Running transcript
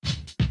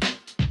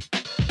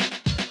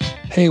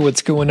Hey,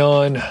 what's going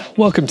on?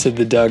 Welcome to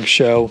The Doug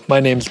Show. My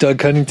name's Doug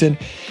Cunnington,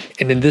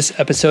 and in this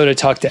episode, I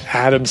talked to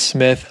Adam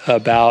Smith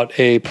about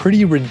a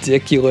pretty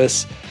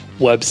ridiculous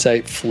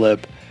website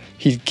flip.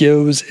 He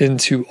goes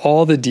into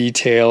all the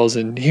details,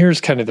 and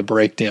here's kind of the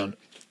breakdown.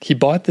 He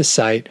bought the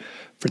site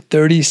for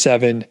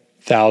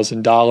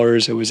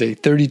 $37,000. It was a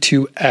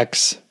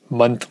 32x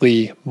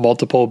monthly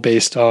multiple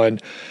based on,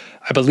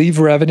 I believe,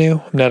 revenue.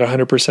 I'm not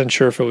 100%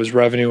 sure if it was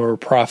revenue or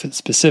profit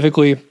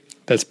specifically.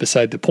 That's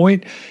beside the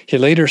point. He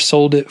later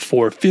sold it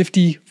for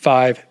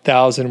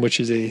 $55,000, which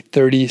is a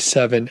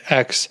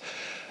 37x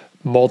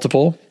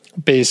multiple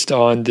based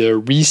on the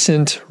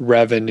recent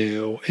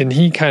revenue. And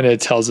he kind of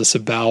tells us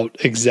about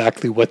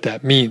exactly what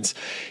that means.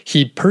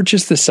 He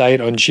purchased the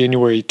site on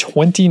January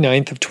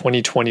 29th of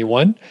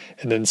 2021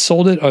 and then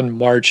sold it on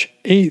March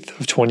 8th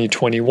of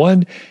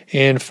 2021.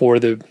 And for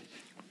the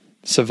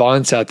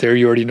savants out there,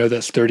 you already know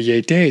that's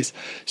 38 days.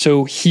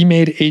 So he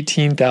made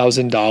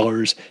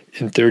 $18,000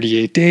 in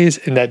 38 days,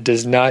 and that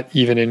does not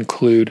even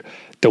include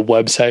the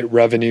website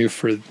revenue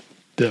for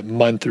the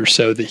month or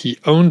so that he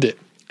owned it.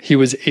 He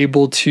was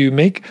able to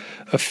make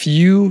a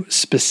few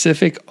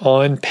specific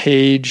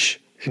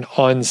on-page and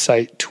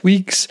on-site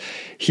tweaks.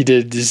 He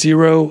did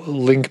zero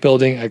link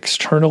building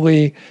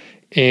externally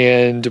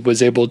and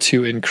was able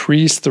to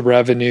increase the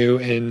revenue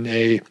in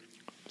a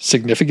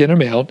significant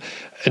amount,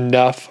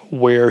 enough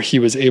where he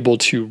was able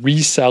to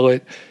resell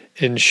it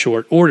in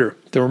short order.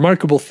 The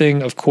remarkable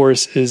thing, of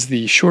course, is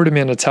the short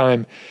amount of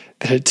time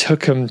that it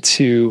took him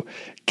to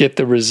get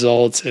the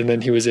results, and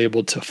then he was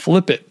able to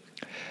flip it.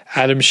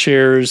 Adam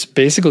shares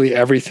basically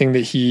everything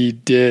that he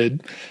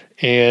did,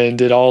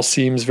 and it all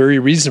seems very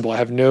reasonable.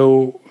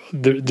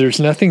 There's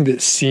nothing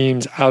that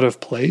seems out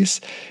of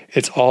place.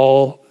 It's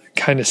all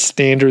kind of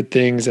standard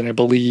things, and I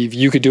believe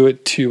you could do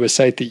it to a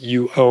site that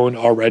you own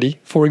already,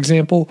 for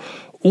example,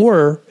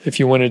 or if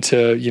you wanted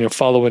to,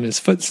 follow in his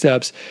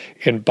footsteps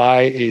and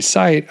buy a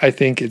site, I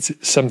think it's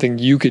something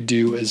you could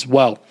do as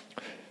well.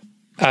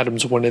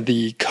 Adam's one of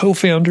the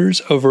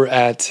co-founders over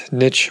at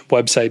Niche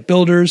Website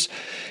Builders,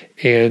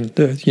 and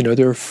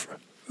they're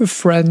a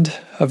friend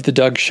of the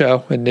Doug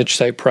Show and Niche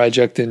Site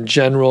Project in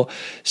general.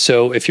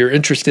 So if you're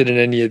interested in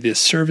any of the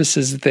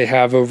services that they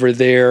have over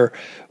there,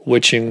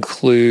 which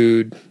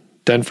include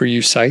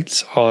done-for-you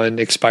sites on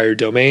expired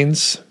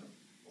domains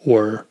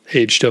or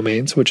age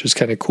domains, which is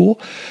kind of cool.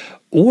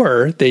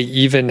 Or they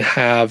even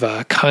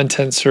have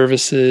content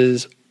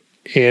services,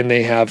 and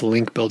they have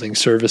link building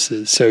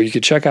services. So you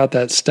could check out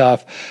that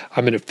stuff.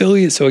 I'm an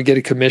affiliate, so I get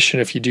a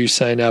commission if you do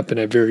sign up, and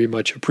I very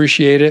much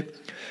appreciate it.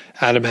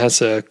 Adam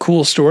has a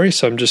cool story,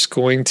 so I'm just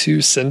going to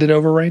send it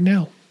over right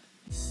now.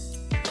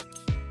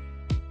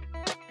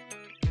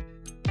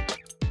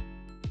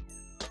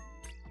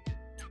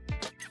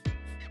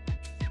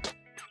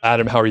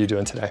 Adam, how are you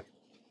doing today?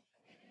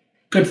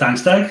 Good,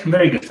 thanks, Doug.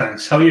 Very good,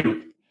 thanks. How are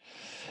you?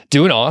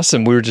 Doing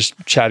awesome. We were just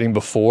chatting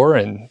before,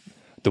 and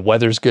the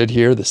weather's good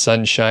here. The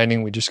sun's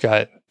shining. We just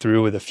got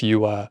through with a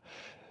few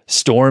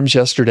storms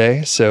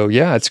yesterday. So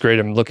yeah, it's great.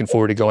 I'm looking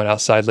forward to going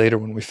outside later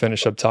when we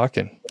finish up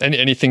talking.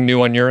 Anything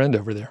new on your end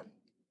over there?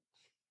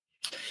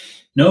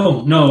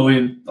 No.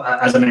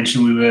 As I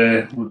mentioned, we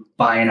were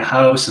buying a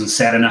house and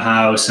selling a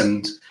house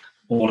and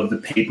all of the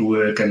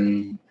paperwork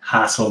and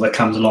hassle that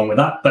comes along with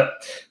that. But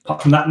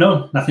apart from that,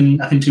 no, nothing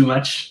too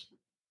much.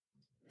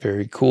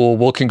 Very cool.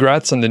 Well,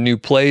 congrats on the new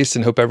place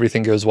and hope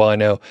everything goes well. I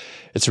know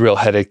it's a real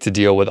headache to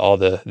deal with all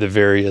the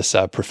various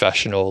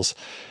professionals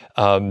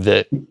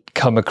that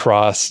come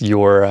across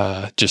your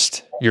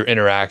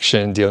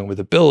interaction dealing with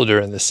the builder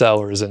and the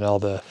sellers and all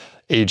the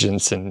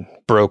agents and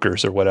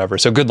brokers or whatever.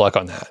 So good luck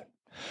on that.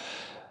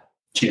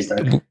 Cheers,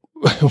 Doug.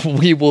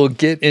 We will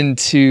get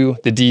into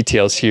the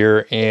details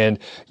here. And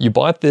you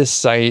bought this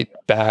site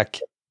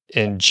back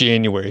in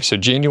January. So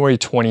January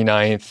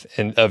 29th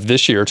of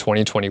this year,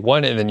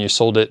 2021, and then you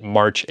sold it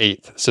March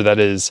 8th. So that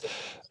is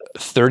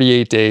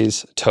 38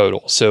 days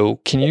total.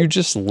 So can you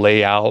just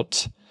lay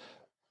out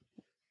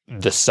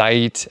the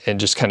site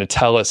and just kind of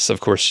tell us, of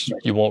course,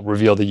 you won't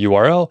reveal the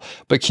URL,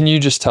 but can you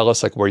just tell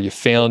us like where you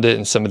found it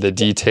and some of the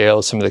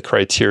details, some of the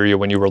criteria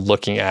when you were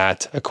looking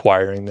at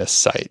acquiring this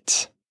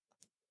site?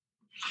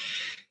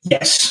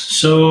 Yes.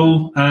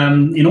 So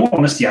in all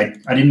honesty, I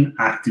didn't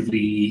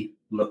actively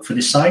look for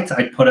this site.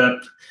 I put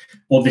up,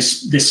 or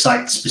this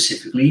site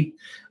specifically,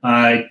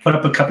 I put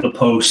up a couple of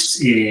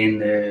posts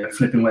in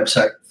flipping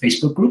website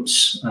Facebook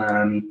groups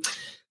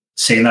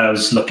saying that I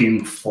was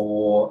looking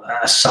for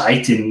a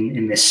site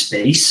in this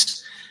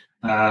space.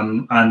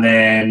 And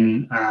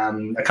then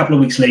a couple of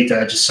weeks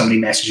later, just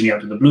somebody messaged me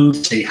out of the blue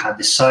to say he had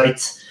this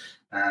site.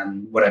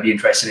 Would I be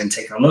interested in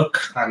taking a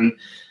look? And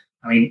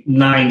I mean,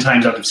 9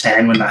 times out of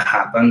 10, when that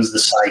happens, the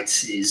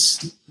site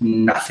is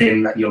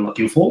nothing that you're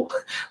looking for.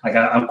 Like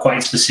I'm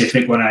quite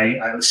specific when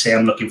I say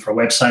I'm looking for a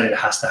website, it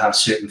has to have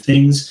certain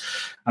things.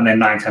 And then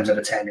 9 times out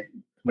of 10,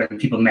 when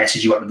people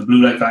message you out of the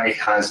blue like that, it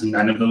has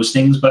none of those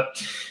things.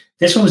 But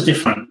this one was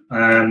different.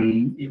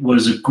 It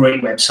was a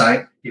great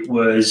website. It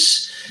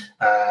was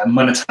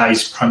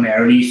monetized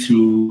primarily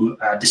through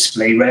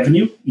display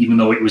revenue, even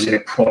though it was in a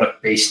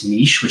product-based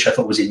niche, which I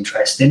thought was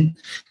interesting,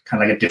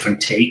 kind of like a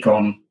different take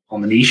on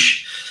the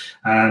niche.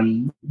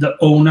 The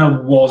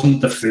owner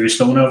wasn't the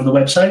first owner of the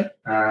website,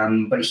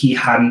 but he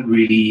hadn't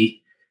really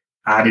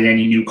added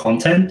any new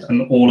content,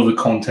 and all of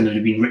the content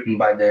had been written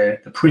by the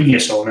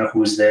previous owner, who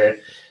was the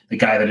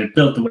guy that had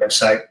built the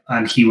website,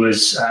 and he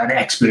was an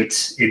expert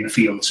in the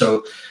field.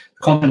 So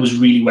the content was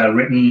really well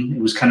written.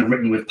 It was kind of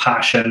written with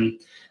passion,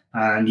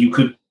 and you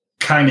could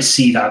kind of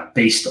see that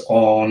based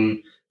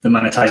on the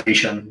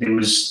monetization. There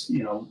was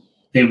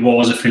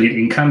affiliate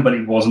income, but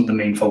it wasn't the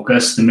main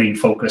focus. The main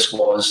focus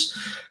was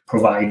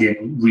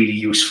providing really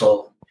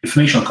useful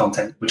informational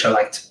content, which I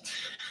liked.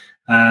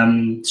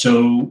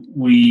 So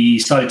we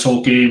started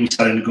talking, we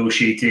started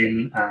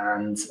negotiating,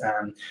 and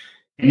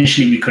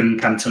initially we couldn't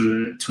come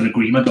to an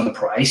agreement on the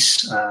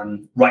price.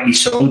 Rightly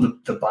so,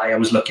 the buyer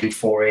was looking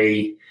for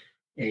a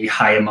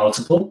higher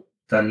multiple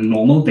than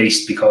normal,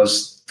 based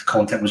because the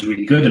content was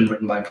really good and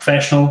written by a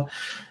professional.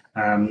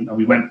 And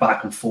we went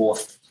back and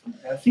forth.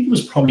 I think it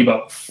was probably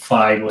about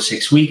 5 or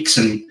 6 weeks,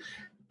 and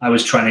I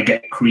was trying to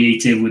get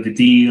creative with the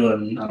deal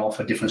and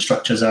offer different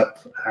structures up.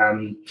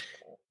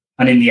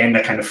 And in the end,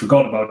 I kind of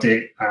forgot about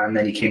it. And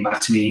then he came back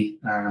to me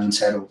and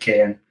said,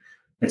 okay, and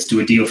let's do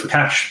a deal for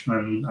cash.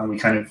 And we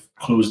kind of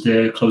closed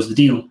the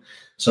deal.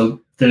 So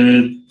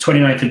the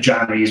 29th of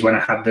January is when I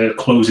had the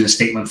closing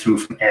statement through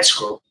from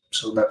escrow.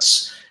 So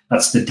that's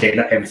the day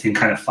that everything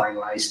kind of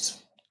finalized.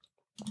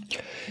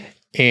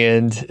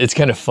 And it's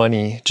kind of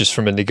funny just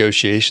from a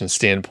negotiation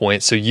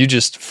standpoint. So you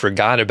just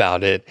forgot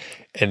about it,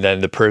 and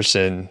then the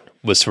person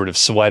was sort of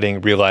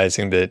sweating,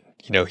 realizing that,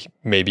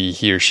 maybe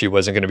he or she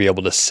wasn't going to be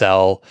able to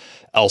sell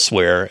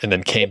elsewhere, and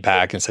then came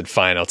back and said,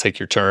 fine, I'll take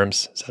your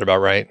terms. Is that about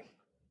right?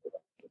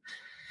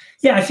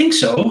 Yeah, I think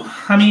so.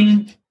 I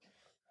mean,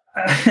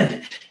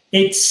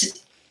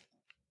 it's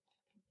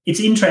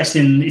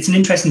interesting. It's an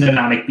interesting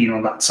dynamic being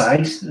on that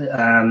side,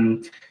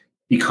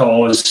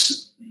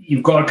 because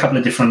you've got a couple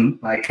of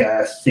different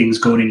things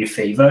going in your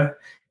favor,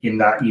 in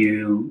that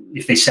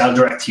if they sell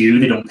direct to you,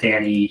 they don't pay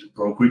any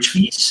brokerage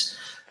fees.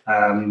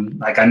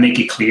 I make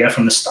it clear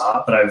from the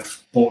start that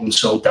I've bought and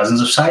sold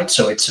dozens of sites,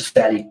 so it's a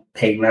fairly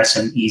painless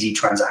and easy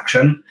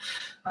transaction.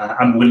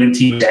 I'm willing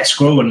to use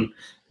escrow, and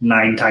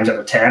 9 times out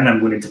of 10,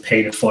 I'm willing to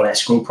pay the full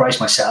escrow price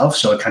myself.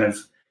 So it kind of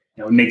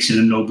it makes it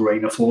a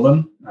no-brainer for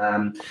them.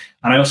 And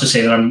I also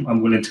say that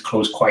I'm willing to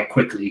close quite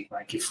quickly.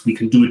 Like if we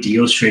can do a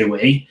deal straight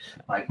away,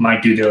 like my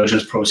due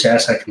diligence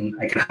process, I can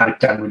have it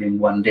done within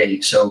 1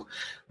 day. So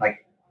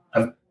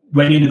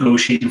when you're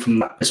negotiating from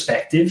that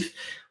perspective,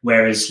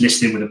 whereas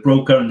listing with a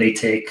broker and they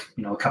take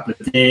a couple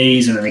of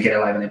days, and then they get it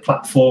live on their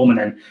platform, and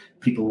then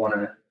people want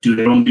to do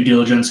their own due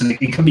diligence, and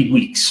it can be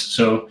weeks.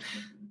 So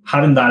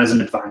having that as an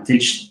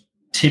advantage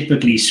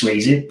typically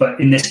sways it, but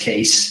in this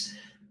case,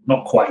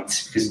 not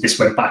quite, because this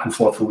went back and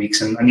forth for weeks,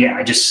 and yeah,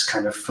 I just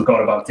kind of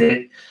forgot about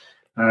it.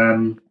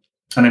 And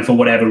then for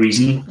whatever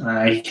reason,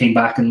 he came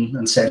back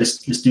and said,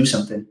 let's do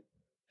something.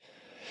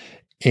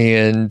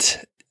 And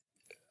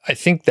I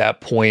think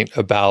that point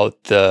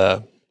about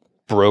the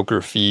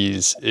broker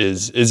fees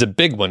is a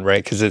big one,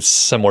 right? Because it's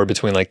somewhere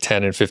between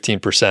 10 and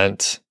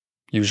 15%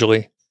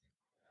 usually.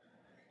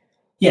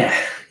 Yeah.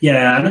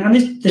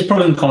 And there's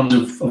pros and cons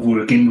of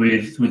working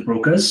with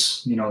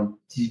brokers.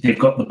 They've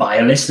got the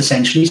buyer list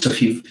essentially. So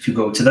if you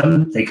go to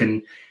them, they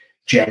can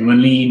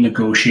genuinely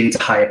negotiate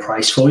a higher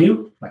price for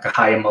you, like a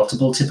higher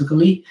multiple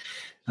typically.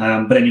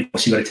 But then you've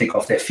got to take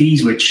off their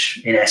fees,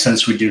 which in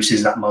essence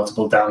reduces that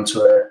multiple down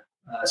to a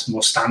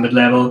more standard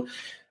level.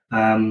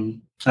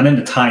 And then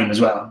the time as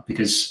well,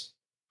 because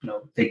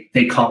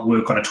they can't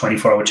work on a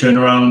 24-hour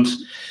turnaround.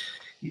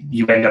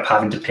 You end up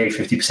having to pay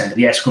 50% of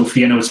the escrow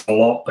fee. I know it's a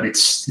lot, but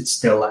it's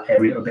still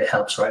every little bit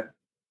helps, right?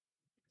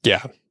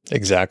 Yeah,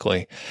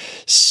 exactly.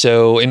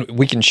 So, and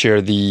we can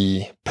share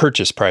the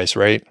purchase price,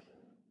 right?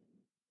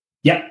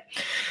 Yeah.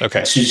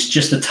 Okay. So it's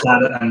just a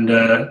tad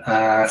under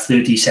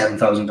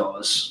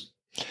 $37,000.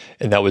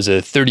 And that was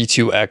a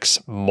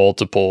 32x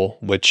multiple,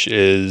 which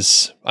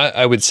is,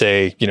 I would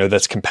say,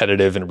 that's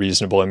competitive and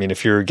reasonable. I mean,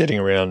 if you're getting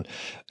around,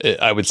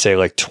 I would say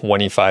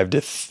 25 to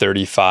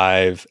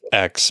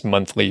 35x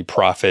monthly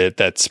profit,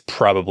 that's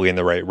probably in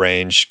the right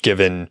range,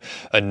 given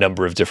a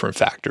number of different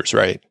factors,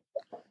 right?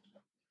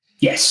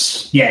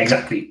 Yes. Yeah,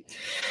 exactly.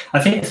 I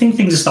think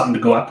things are starting to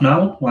go up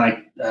now.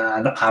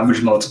 The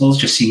average multiples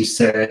just seem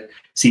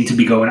to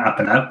be going up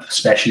and up,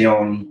 especially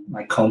on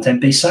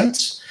content-based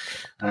sites.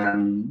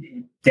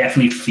 It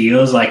definitely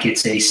feels like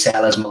it's a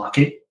seller's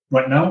market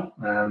right now.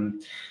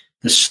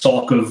 The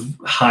stock of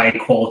high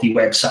quality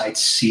websites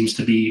seems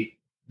to be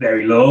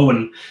very low,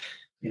 and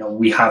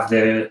we have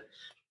the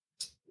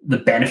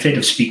benefit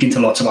of speaking to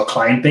lots of our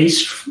client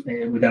base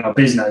within our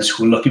business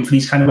who are looking for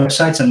these kind of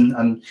websites, and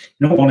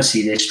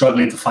honestly, they're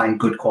struggling to find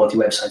good quality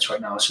websites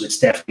right now. So it's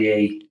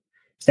definitely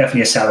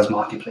a seller's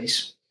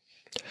marketplace.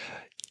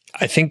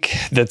 I think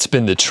that's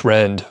been the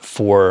trend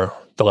for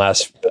the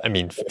last,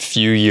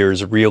 few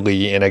years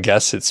really. And I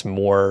guess it's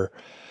more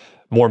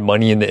more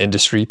money in the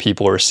industry.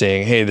 People are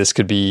saying, hey, this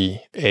could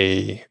be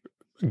a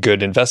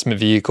good investment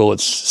vehicle.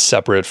 It's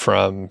separate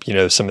from,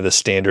 some of the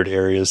standard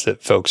areas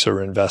that folks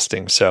are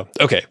investing. So,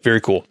 okay,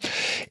 very cool.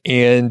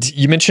 And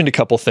you mentioned a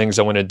couple things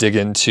I want to dig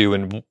into,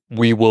 and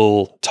we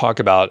will talk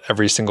about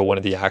every single one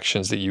of the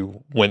actions that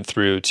you went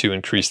through to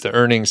increase the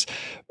earnings.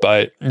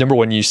 But number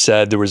one, you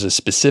said there was a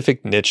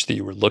specific niche that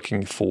you were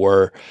looking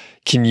for.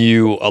 Can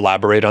you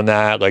elaborate on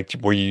that? Like,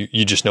 were you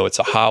just know it's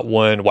a hot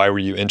one? Why were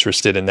you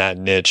interested in that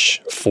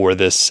niche for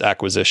this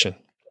acquisition?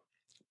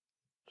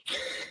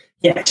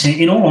 Yeah,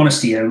 in all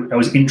honesty, I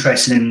was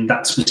interested in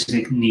that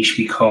specific niche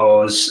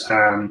because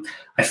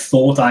I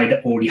thought I'd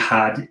already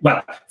had,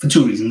 well, for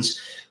two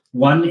reasons.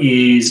 One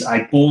is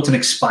I bought an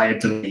expired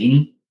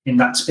domain in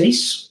that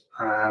space,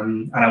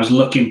 and I was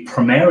looking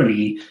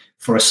primarily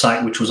for a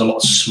site which was a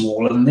lot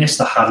smaller than this,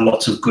 that had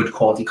lots of good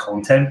quality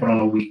content, but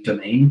on a weak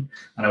domain,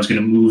 and I was going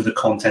to move the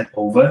content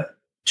over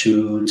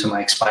to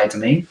my expired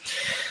domain.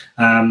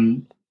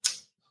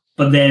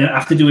 But then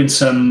after doing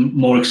some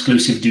more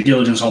exclusive due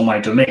diligence on my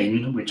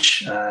domain,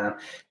 which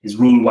is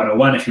Rule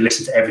 101, if you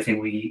listen to everything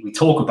we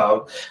talk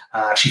about,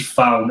 I actually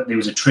found that there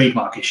was a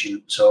trademark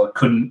issue. So I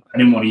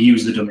didn't want to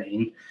use the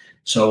domain.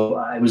 So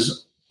I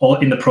was all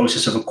in the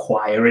process of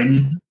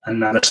acquiring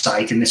another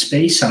site in this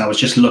space. And I was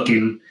just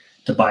looking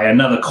to buy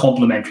another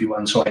complementary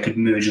one so I could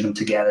merge them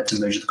together to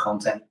merge the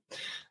content.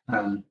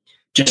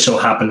 Just so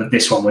happened that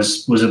this one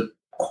was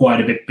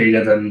quite a bit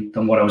bigger than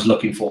what I was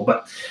looking for.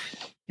 But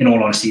in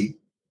all honesty,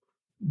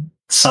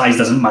 size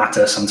doesn't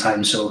matter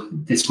sometimes, so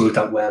this worked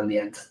out well in the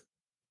end.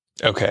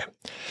 Okay.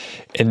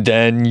 And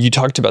then you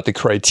talked about the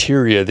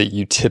criteria that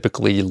you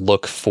typically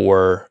look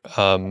for.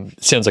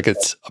 Sounds like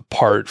it's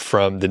apart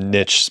from the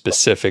niche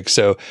specific.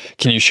 So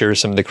can you share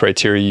some of the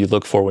criteria you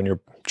look for when you're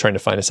trying to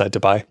find a site to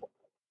buy?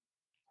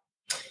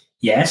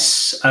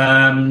 Yes.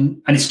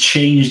 And it's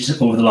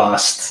changed over the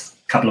last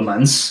couple of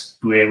months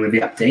with the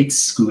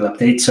updates, Google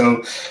updates.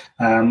 So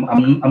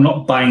I'm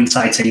not buying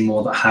sites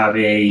anymore that have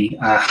a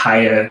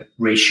higher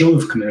ratio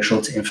of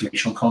commercial to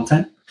informational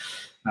content.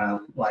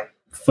 Like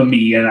for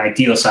me, an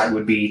ideal site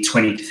would be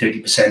 20 to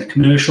 30%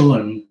 commercial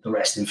and the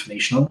rest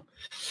informational.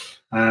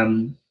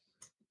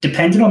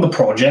 Depending on the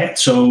project.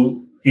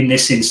 So in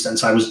this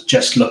instance, I was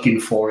just looking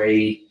for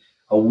a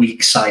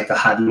weak site that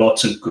had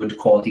lots of good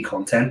quality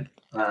content.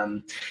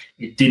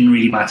 It didn't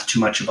really matter too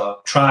much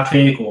about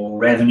traffic or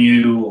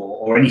revenue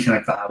or anything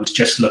like that. I was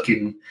just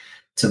looking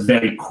to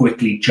very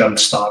quickly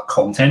jumpstart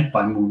content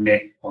by moving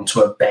it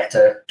onto a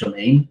better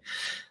domain.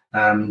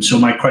 So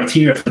my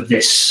criteria for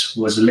this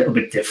was a little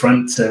bit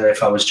different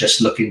if I was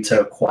just looking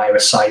to acquire a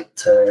site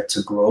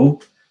to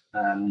grow.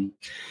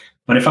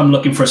 But if I'm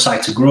looking for a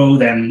site to grow,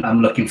 then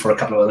I'm looking for a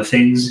couple of other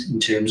things in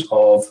terms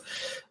of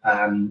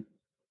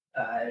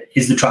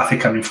is the traffic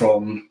coming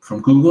from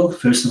Google,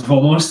 first and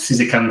foremost? Is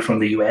it coming from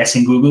the US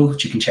in Google,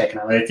 which you can check in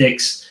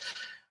analytics?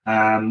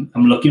 I'm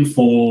looking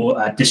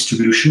for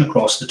distribution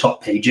across the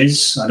top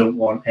pages. I don't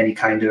want any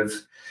kind of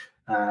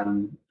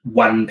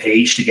one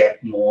page to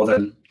get more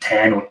than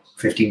 10 or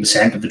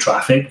 15% of the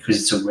traffic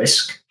because it's a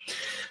risk.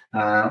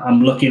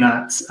 I'm looking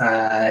at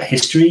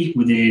history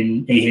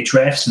within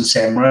Ahrefs and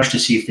SEMrush to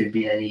see if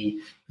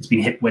it's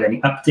been hit with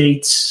any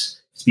updates.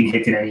 It's been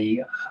hit in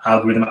any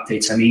algorithm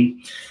updates, I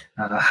mean.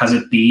 Has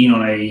it been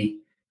on a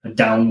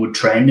downward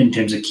trend in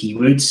terms of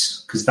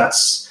keywords?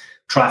 Because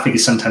traffic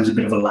is sometimes a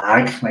bit of a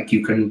lag. Like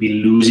you can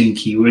be losing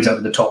keywords out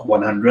of the top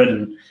 100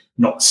 and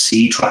not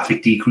see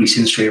traffic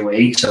decreasing straight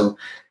away. So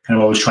kind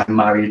of always try and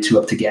marry the two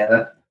up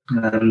together.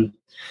 And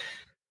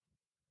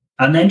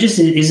then just,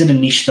 is it a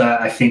niche that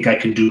I think I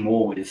can do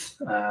more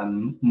with?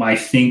 My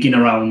thinking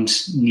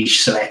around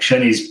niche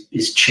selection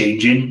is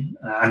changing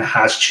and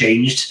has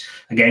changed,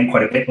 again,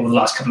 quite a bit over the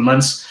last couple of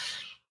months.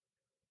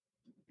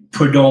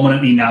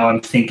 Predominantly now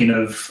I'm thinking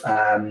of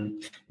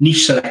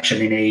niche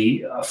selection in a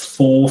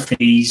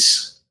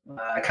 4-phase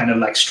kind of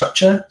like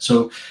structure.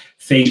 So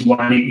phase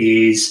one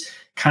is,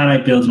 can I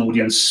build an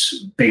audience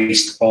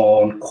based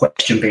on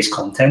question-based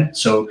content?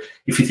 So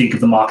if you think of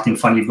the marketing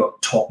funnel, you've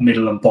got top,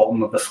 middle, and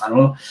bottom of the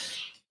funnel.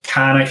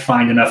 Can I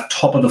find enough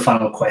top of the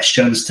funnel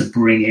questions to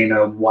bring in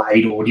a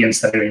wide audience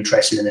that are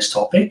interested in this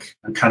topic?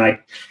 And can I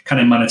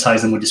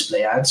monetize them with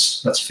display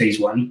ads? That's phase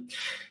one.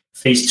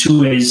 Phase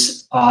two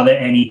is, are there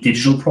any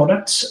digital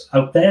products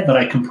out there that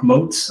I can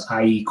promote,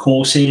 i.e.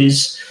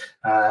 courses,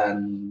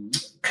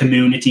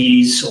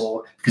 communities,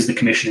 or because the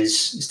commission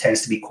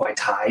tends to be quite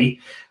high.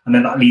 And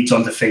then that leads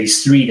on to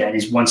phase three then,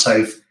 is once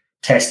I've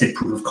tested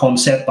proof of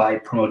concept by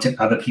promoting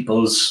other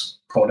people's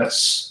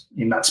products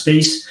in that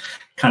space,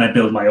 can I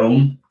build my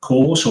own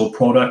course or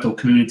product or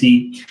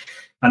community?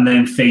 And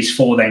then phase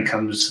four then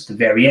comes at the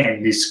very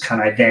end, is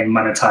can I then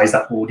monetize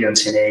that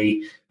audience in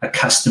a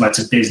customer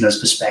to business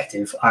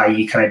perspective,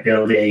 i.e. can I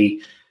build a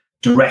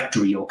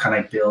directory or can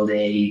I build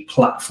a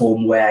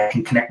platform where I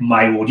can connect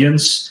my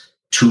audience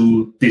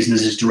to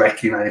businesses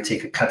directly and either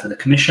take a cut of the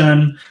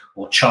commission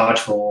or charge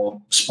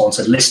for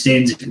sponsored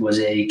listings if it was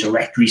a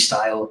directory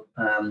style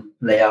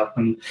layout.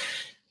 And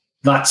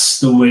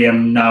that's the way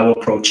I'm now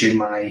approaching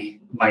my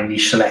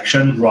niche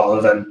selection,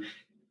 rather than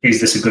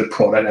is this a good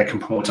product I can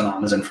promote on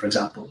Amazon, for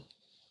example?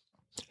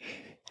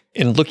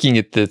 In looking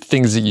at the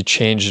things that you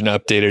changed and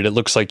updated, it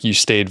looks like you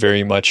stayed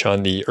very much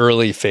on the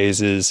early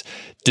phases,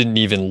 didn't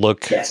even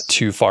look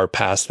too far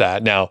past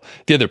that. Now,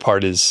 the other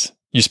part is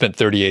you spent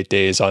 38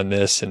 days on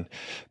this and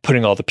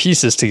putting all the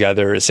pieces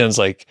together. It sounds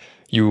like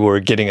you were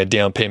getting a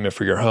down payment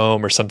for your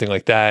home or something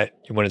like that.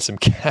 You wanted some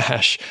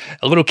cash,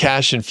 a little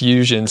cash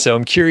infusion. So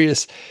I'm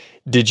curious,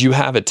 did you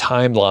have a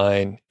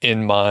timeline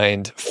in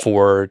mind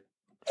for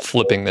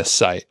flipping this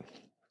site?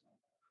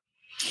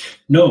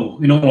 No,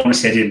 in all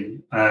honesty, I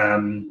didn't.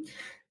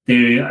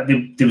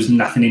 There was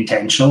nothing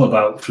intentional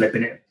about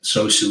flipping it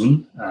so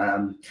soon.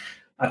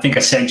 I think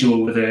I sent you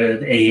over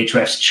the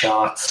Ahrefs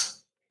chart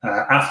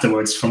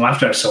afterwards, from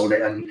after I sold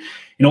it. And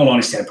in all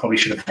honesty, I probably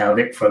should have held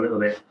it for a little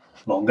bit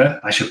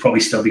longer. I should probably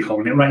still be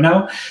holding it right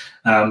now.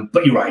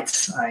 But you're right.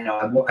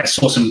 I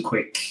saw some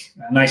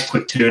nice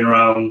quick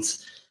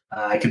turnaround.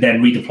 I could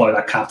then redeploy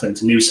that capital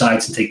into new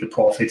sites and take the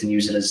profit and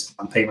use it as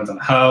down payment on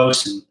a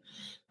house, and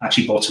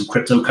actually bought some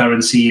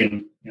cryptocurrency.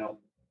 And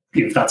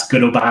if that's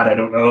good or bad, I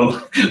don't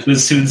know. We'll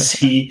soon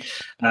see.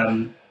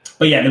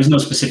 But yeah, there was no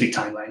specific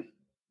timeline.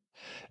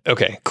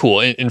 Okay,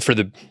 cool. And for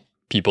the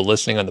people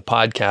listening on the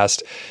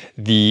podcast,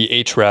 the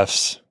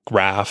Ahrefs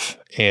graph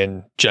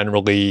and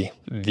generally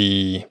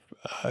the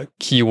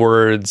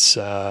keywords,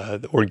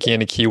 the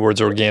organic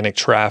keywords, organic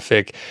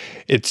traffic,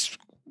 it's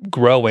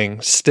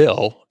growing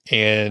still.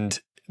 And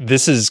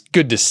this is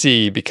good to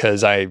see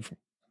because I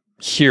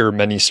hear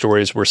many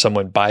stories where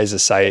someone buys a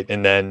site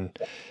and then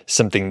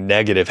something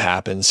negative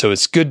happens. So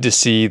it's good to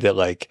see that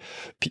like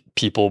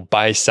people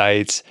buy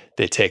sites,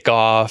 they take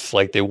off,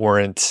 like they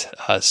weren't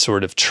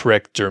sort of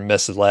tricked or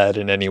misled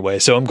in any way.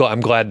 So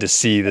I'm glad to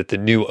see that the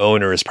new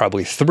owner is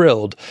probably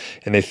thrilled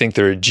and they think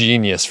they're a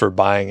genius for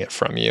buying it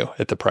from you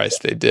at the price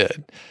they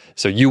did.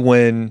 So you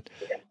win,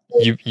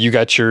 you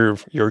got your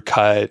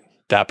cut.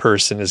 That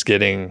person is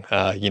getting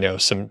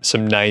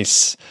some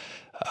nice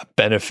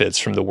benefits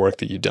from the work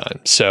that you've done.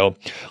 So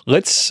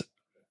let's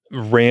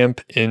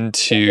ramp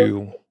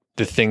into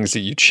the things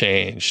that you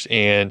changed.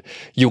 And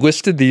you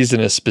listed these in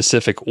a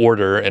specific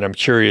order. And I'm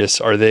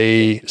curious, are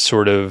they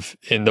sort of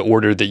in the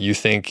order that you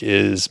think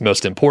is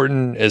most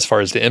important as far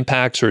as the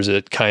impacts, or is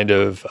it kind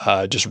of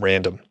just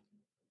random?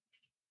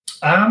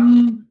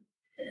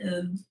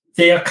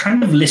 They are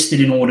kind of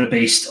listed in order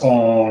based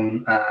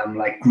on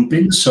like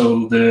groupings.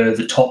 So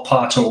the top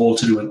parts are all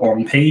to do with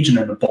on page, and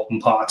then the bottom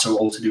parts are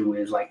all to do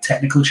with like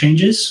technical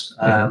changes.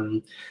 Mm-hmm.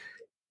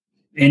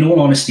 In all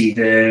honesty,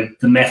 the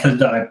method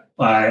that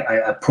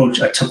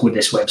I took with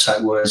this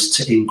website was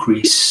to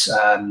increase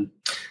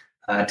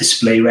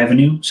display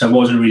revenue. So I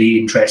wasn't really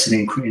interested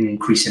in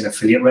increasing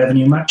affiliate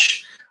revenue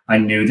much. I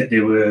knew that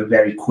there were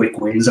very quick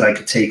wins that I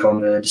could take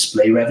on the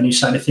display revenue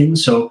side of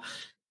things. So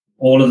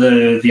all of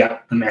the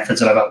methods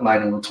that I've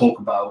outlined and we'll talk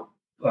about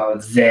are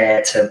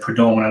there to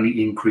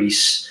predominantly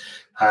increase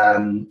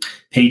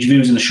page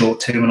views in the short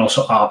term, and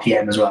also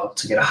RPM as well,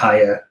 to get a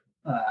higher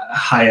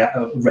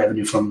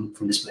revenue from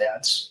display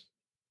ads.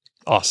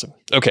 Awesome.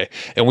 Okay.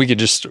 And we could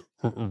just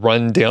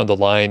run down the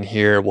line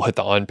here. We'll hit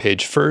the on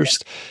page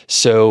first.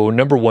 So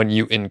number one,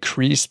 you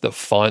increased the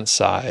font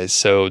size.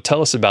 So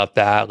tell us about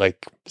that.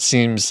 Like,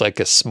 seems like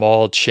a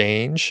small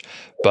change,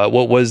 but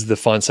what was the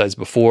font size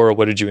before?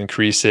 What did you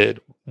increase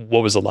it?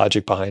 What was the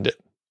logic behind it?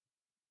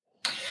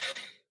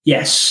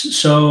 Yes.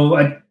 So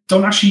I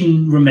don't actually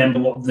remember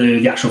what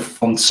the actual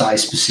font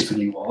size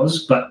specifically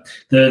was, but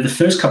the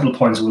first couple of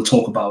points we'll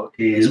talk about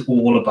is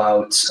all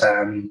about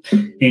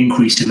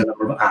increasing the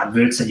number of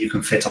adverts that you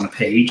can fit on a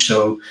page.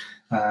 So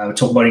we'll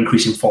talk about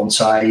increasing font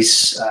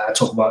size,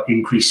 talk about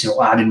increasing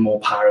or adding more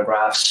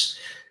paragraphs,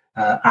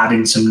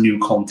 adding some new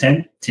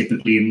content,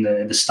 typically in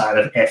the style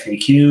of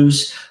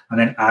FAQs, and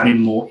then adding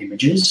more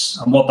images.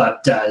 And what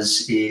that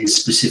does is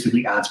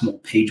specifically adds more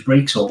page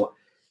breaks or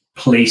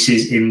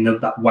places in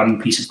that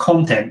one piece of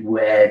content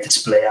where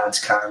display ads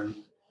can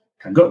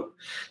go.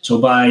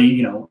 So by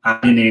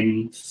adding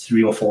in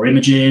 3 or 4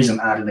 images and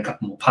adding a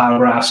couple more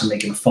paragraphs and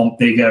making the font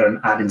bigger and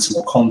adding some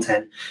more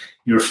content,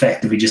 you're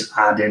effectively just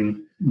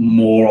adding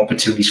more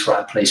opportunities for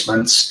ad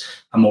placements,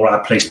 and more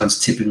ad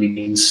placements typically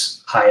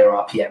means higher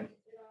RPM.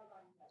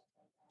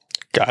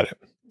 Got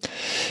it.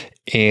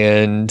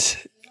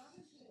 And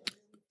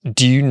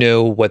do you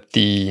know what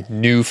the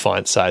new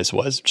font size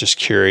was? Just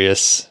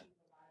curious.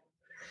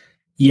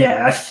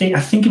 Yeah, I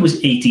think it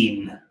was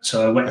 18.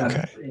 So I went.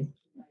 Okay. It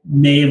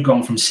may have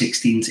gone from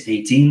 16 to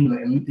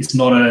 18. It's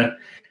not a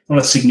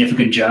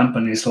significant jump,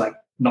 and it's like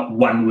not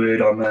one word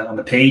on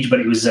the page, but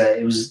it was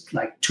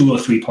like 2 or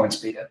 3 points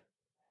bigger.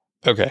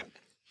 Okay,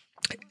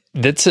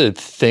 that's a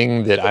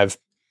thing that I've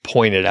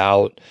pointed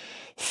out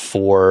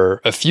for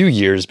a few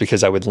years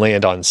because I would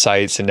land on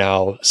sites, and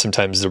now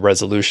sometimes the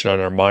resolution on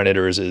our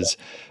monitors is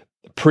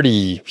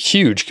pretty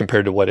huge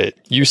compared to what it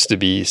used to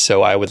be.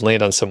 So I would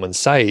land on someone's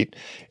site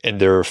and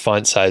their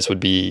font size would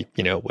be,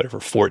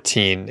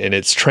 14, and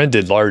it's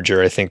trended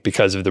larger, I think,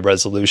 because of the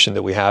resolution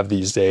that we have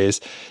these days.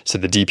 So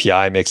the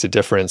DPI makes a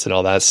difference and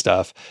all that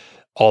stuff.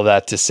 All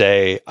that to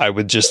say, I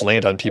would just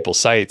land on people's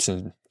sites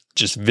and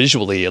just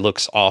visually, it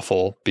looks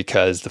awful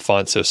because the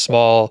font's so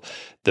small,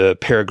 the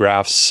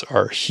paragraphs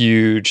are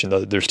huge, and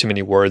there's too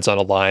many words on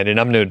a line. And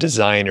I'm no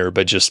designer,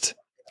 but just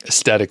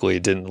aesthetically,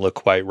 it didn't look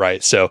quite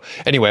right. So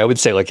anyway, I would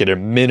say like at a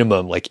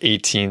minimum, like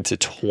 18 to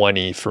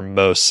 20 for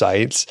most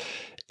sites.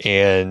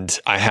 And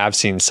I have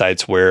seen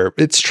sites where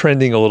it's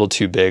trending a little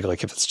too big,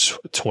 like if it's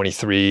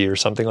 23 or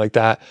something like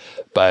that.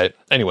 But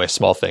anyway,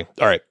 small thing.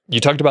 All right. You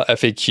talked about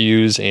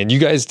FAQs, and you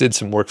guys did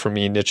some work for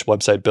me, Niche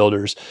Website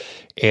Builders.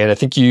 And I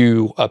think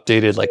you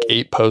updated like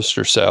 8 posts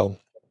or so.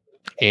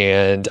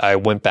 And I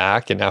went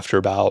back, and after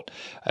about,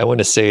 I want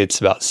to say it's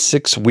about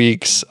 6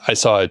 weeks, I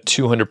saw a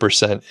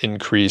 200%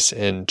 increase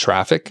in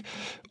traffic,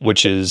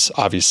 which is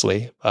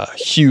obviously a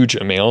huge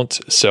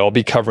amount. So I'll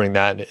be covering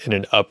that in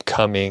an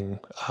upcoming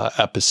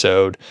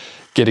episode,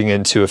 getting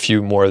into a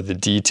few more of the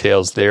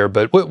details there.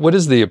 But what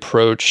is the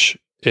approach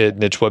at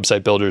Niche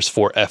Website Builders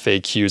for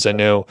FAQs? I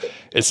know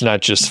it's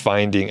not just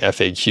finding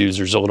FAQs,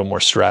 there's a little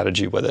more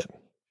strategy with it.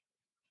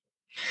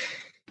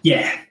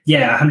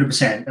 Yeah,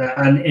 100%.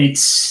 And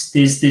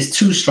there's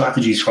 2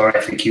 strategies for our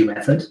FAQ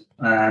method.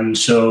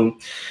 So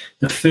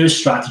the first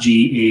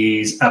strategy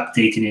is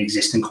updating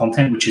existing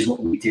content, which is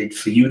what we did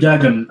for you,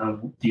 Doug,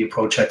 and the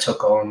approach I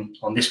took on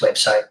this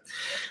website,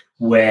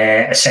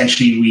 where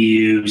essentially we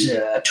use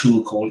a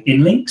tool called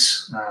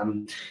Inlinks.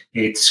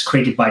 It's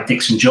created by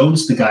Dixon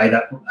Jones, the guy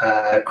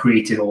that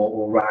created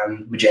or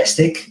ran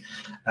Majestic.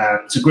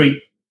 It's a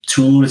great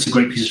tool. It's a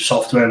great piece of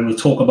software, and we'll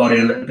talk about it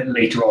a little bit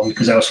later on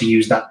because I also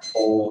use that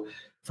for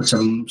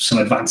some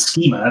advanced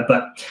schema.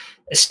 But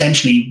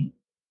essentially,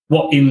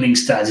 what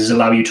Inlinks does is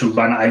allow you to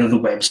run either the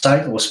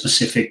website or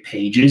specific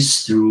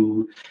pages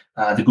through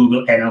the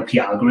Google NLP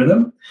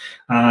algorithm.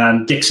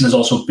 And Dixon has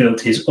also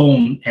built his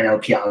own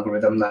NLP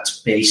algorithm that's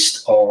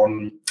based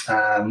on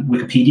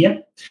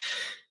Wikipedia.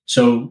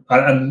 So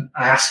I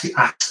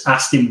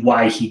asked him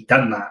why he'd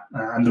done that,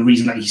 and the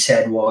reason that he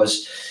said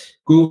was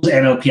Google's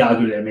NLP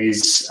algorithm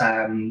is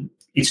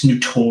it's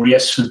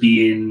notorious for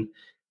being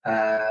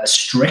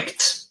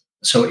strict.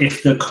 So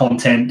if the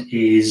content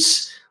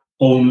is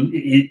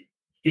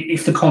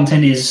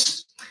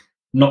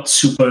not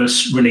super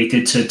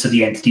related to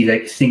the entity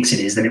that it thinks it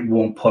is, then it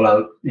won't pull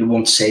out. It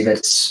won't say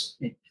that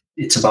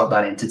it's about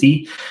that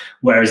entity.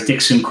 Whereas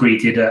Dixon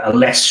created a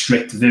less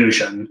strict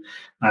version,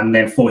 and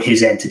then for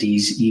his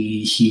entities,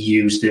 he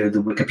used the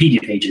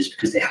Wikipedia pages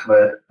because they have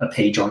a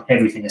page on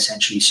everything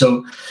essentially.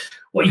 So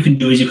what you can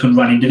do is you can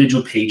run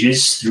individual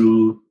pages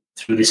through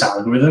this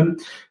algorithm,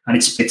 and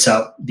it spits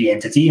out the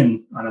entity.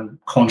 And I'm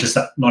conscious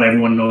that not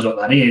everyone knows what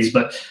that is,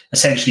 but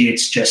essentially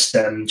it's just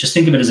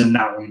think of it as a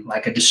noun,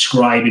 like a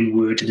describing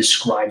word to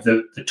describe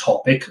the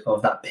topic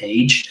of that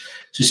page.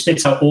 So it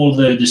spits out all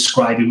the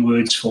describing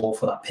words for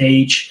that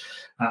page.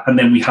 And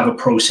then we have a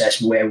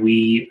process where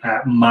we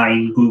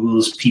mine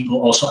Google's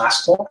People Also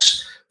Ask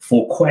box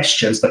for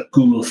questions that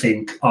Google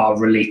think are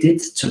related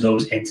to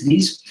those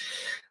entities.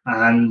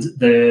 And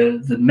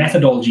the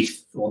methodology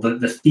or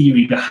the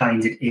theory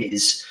behind it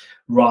is,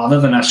 rather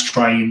than us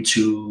trying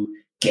to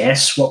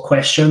guess what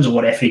questions or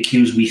what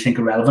FAQs we think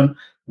are relevant,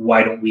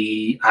 why don't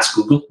we ask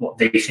Google what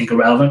they think are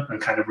relevant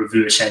and kind of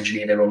reverse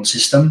engineer their own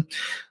system?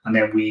 And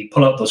then we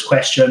pull out those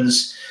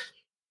questions.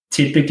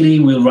 Typically,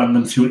 we'll run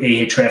them through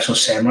Ahrefs or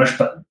SEMrush,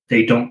 but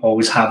they don't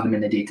always have them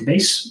in the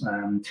database,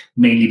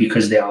 mainly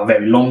because they are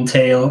very long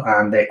tail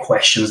and they're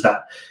questions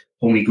that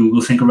only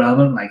Google think are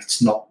relevant. Like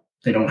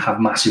they don't have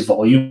massive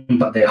volume,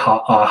 but they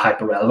are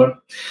hyper relevant.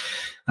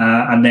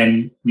 And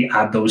then we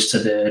add those to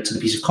the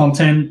piece of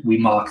content. We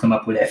mark them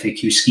up with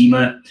FAQ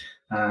schema,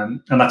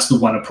 and that's the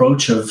one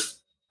approach of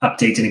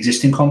updating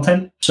existing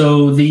content.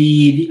 So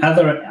the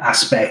other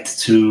aspect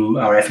to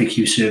our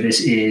FAQ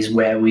service is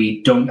where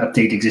we don't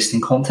update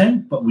existing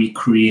content, but we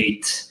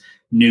create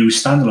new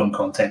standalone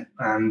content,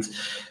 and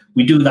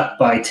we do that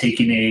by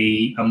taking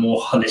a more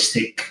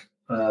holistic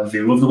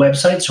view of the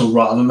website. So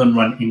rather than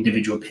run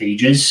individual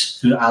pages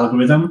through the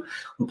algorithm,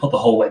 we'll put the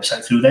whole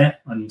website through there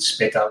and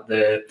spit out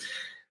the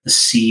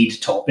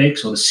seed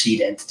topics or the seed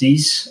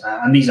entities.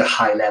 And these are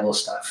high level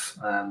stuff.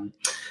 And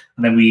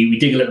then we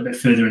dig a little bit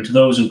further into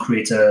those and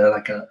create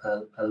a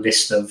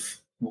list of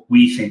what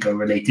we think are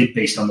related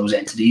based on those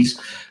entities.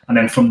 And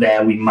then from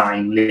there, we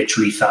mine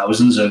literally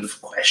thousands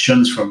of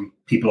questions from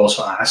people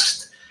also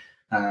asked.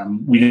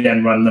 We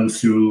then run them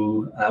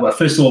through,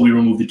 first of all, we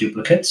remove the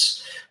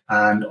duplicates.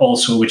 And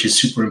also, which is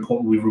super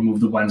important, we remove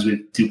the ones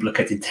with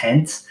duplicate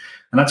intent.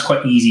 And that's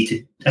quite easy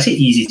to, I say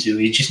easy to do,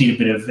 you just need a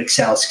bit of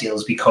Excel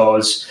skills,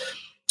 because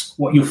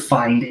what you'll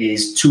find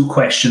is 2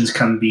 questions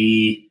can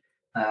be,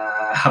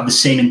 have the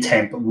same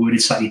intent, but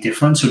worded slightly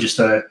different. So just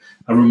a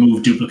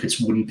remove duplicates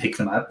wouldn't pick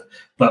them up.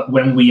 But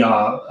when we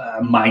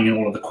are mining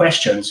all of the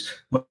questions,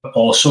 we're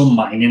also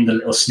mining the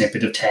little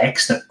snippet of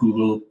text that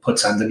Google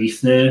puts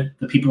underneath the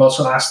people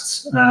also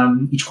asked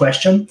each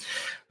question.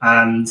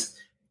 And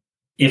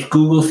if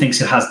Google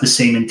thinks it has the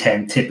same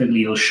intent,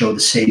 typically it'll show the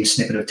same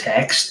snippet of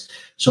text.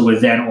 So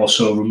we're then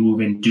also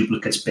removing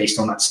duplicates based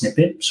on that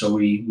snippet. So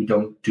we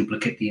don't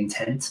duplicate the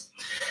intent.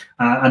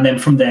 And then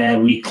from there,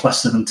 we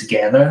cluster them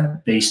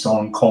together based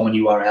on common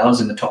URLs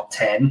in the top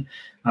 10.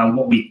 And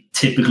what we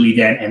typically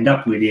then end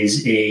up with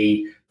is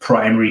a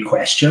primary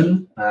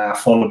question,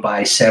 followed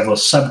by several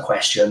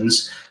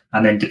sub-questions.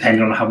 And then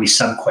depending on how many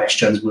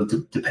sub-questions will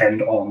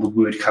depend on the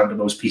word count of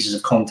those pieces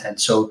of content.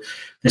 So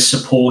there's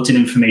supporting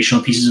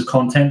informational pieces of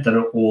content that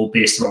are all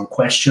based around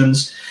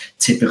questions,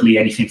 typically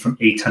anything from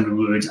 800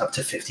 words up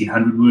to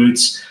 1,500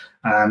 words.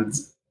 And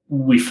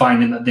we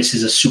find that this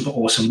is a super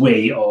awesome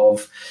way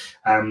of,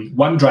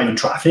 one, driving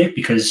traffic,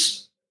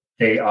 because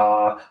they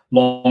are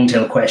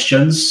long-tail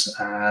questions.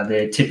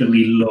 They're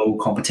typically low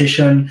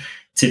competition.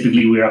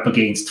 Typically, we're up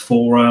against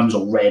forums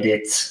or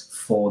Reddit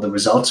for the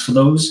results for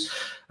those.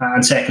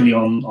 And secondly,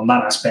 on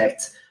that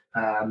aspect,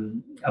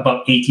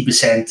 about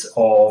 80%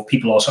 of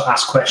people also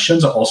ask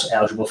questions are also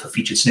eligible for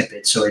featured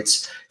snippets. So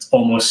it's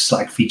almost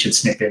like featured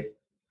snippet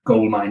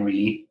goldmine,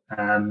 really.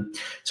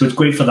 So it's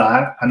great for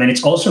that. And then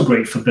it's also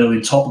great for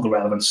building topical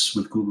relevance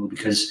with Google,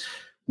 because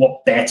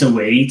what better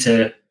way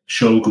to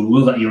show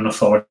Google that you're an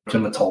authority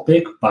on the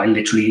topic by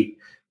literally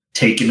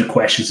taking the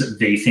questions that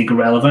they think are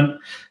relevant,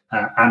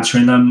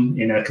 answering them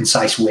in a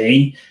concise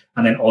way,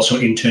 and then also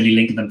internally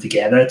linking them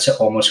together to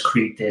almost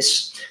create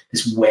this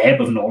web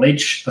of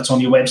knowledge that's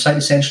on your website,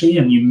 essentially,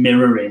 and you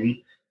mirror in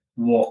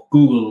what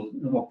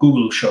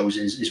Google shows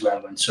is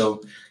relevant.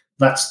 So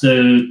that's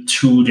the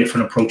two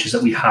different approaches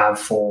that we have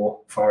for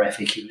our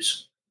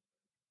FAQs.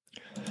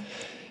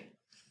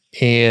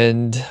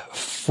 And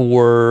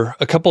for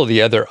a couple of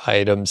the other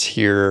items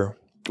here,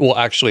 well,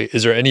 actually,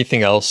 is there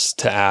anything else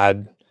to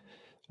add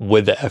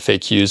with the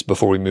FAQs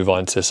before we move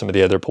on to some of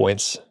the other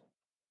points?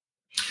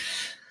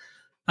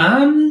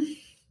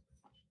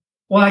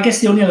 Well, I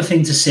guess the only other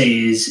thing to say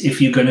is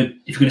if you're gonna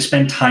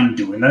spend time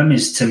doing them,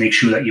 is to make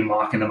sure that you're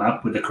marking them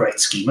up with the correct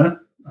schema.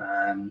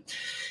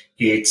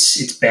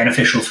 It's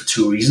beneficial for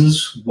two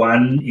reasons.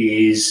 One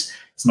is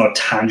it's not a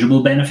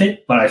tangible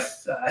benefit, but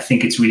I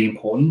think it's really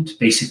important.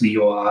 Basically,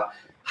 you are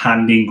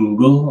handing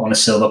Google on a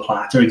silver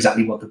platter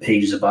exactly what the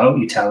page is about.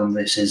 You tell them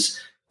this is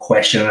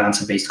question and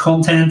answer based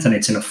content, and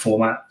it's in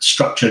a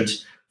structured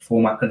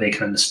format that they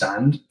can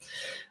understand.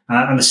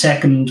 And the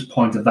second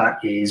point of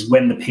that is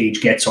when the page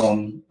gets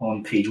on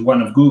page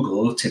one of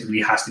Google,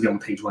 typically it has to be on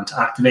page one to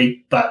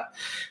activate. But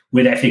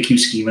with FAQ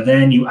schema,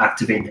 then you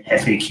activate the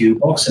FAQ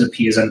box that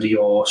appears under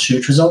your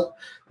search result,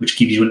 which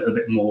gives you a little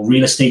bit more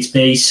real estate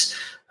space,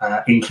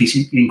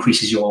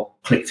 increases your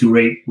click-through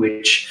rate,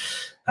 which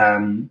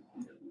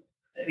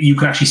you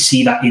can actually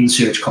see that in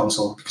Search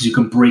Console, because you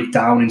can break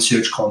down in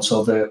Search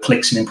Console the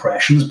clicks and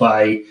impressions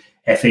by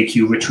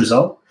FAQ rich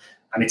result.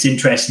 And it's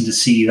interesting to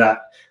see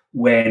that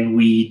when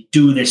we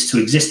do this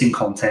to existing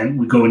content,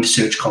 we go into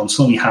Search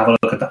Console and we have a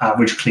look at the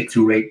average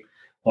click-through rate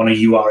on a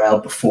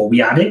URL before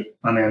we add it,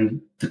 and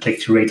then the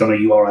click-through rate on a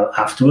URL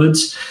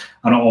afterwards.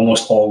 And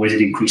almost always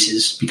it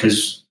increases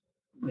because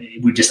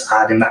we just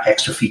add in that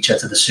extra feature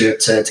to the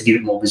SERP to give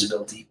it more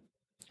visibility.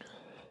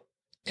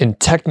 And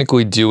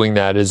technically doing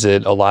that, is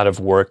it a lot of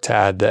work to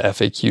add the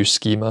FAQ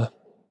schema?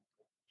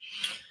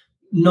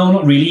 No,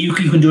 not really. You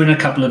can do it in a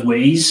couple of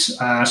ways.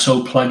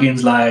 So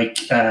plugins like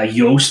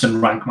Yoast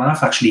and Rank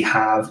Math actually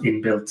have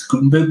inbuilt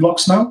Gutenberg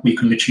blocks now. We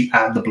can literally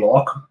add the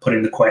block, put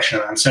in the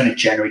question and answer, and it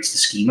generates the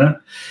schema.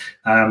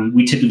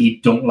 We typically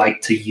don't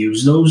like to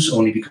use those,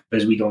 only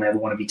because we don't ever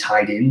want to be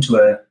tied into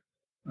a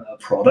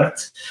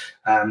product.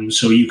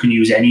 So you can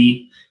use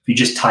if you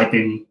just type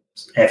in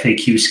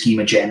FAQ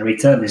schema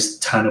generator, there's a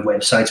ton of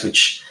websites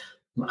which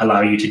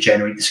allow you to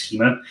generate the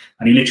schema,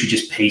 and you literally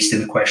just paste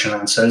in the question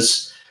and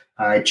answers.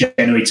 It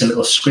generates a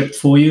little script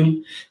for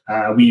you.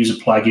 We use a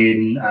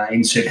plugin,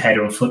 Insert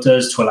Header and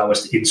Footers, to allow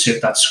us to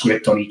insert that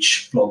script on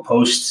each blog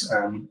post,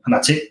 and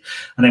that's it.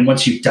 And then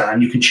once you've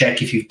done, you can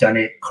check if you've done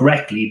it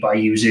correctly by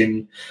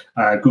using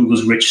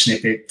Google's Rich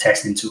Snippet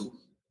testing tool.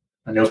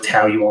 And they'll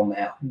tell you on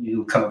there.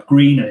 You'll come up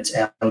green and it's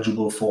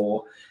eligible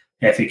for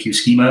FAQ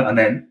schema. And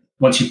then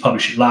once you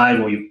publish it live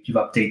or you've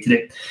updated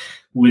it,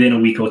 within a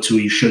week or two,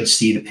 you should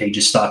see the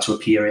pages start to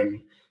appear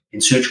in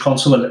Search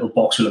Console. A little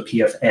box will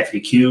appear for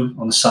FAQ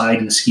on the side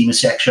in the schema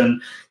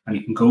section, and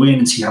you can go in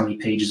and see how many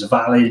pages are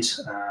valid.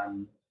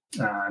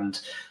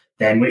 And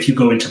then if you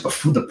go into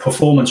the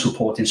performance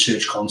report in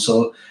Search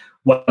Console,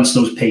 once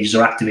those pages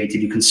are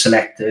activated, you can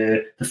select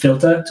the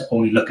filter to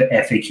only look at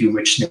FAQ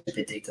rich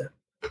snippet data.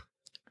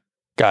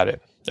 Got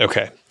it.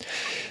 Okay.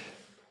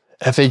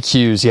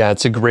 FAQs, yeah,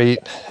 it's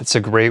a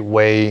great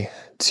way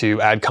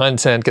to add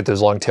content, get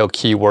those long tail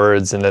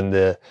keywords, and then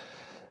the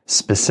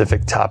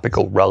specific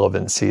topical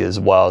relevancy as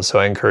well. So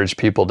I encourage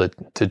people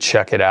to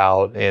check it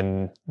out.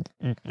 And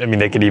I mean,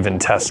 they could even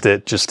test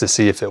it just to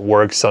see if it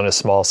works on a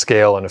small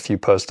scale and a few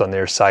posts on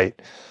their site.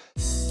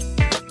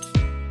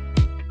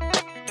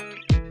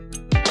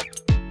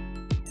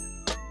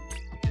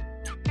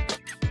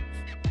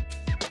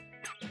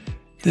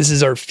 This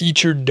is our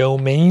featured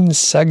domain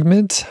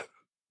segment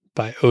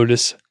by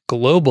Otis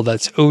Global.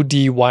 That's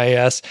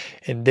ODYS.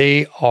 And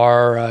they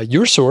are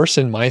your source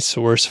and my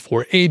source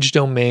for age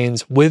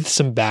domains with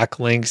some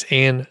backlinks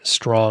and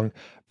strong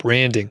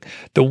branding.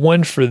 The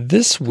one for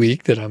this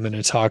week that I'm going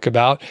to talk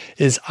about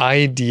is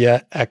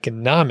Idea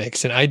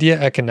Economics. And Idea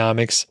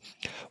Economics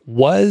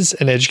was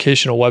an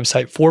educational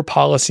website for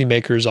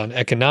policymakers on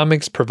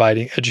economics,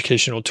 providing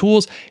educational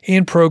tools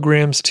and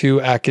programs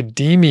to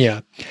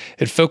academia.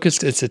 It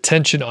focused its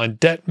attention on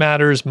debt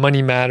matters,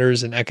 money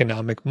matters, and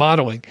economic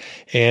modeling.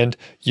 And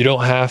you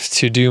don't have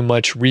to do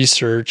much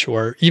research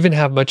or even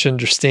have much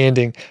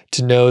understanding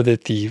to know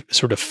that the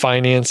sort of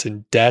finance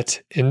and debt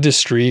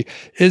industry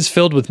is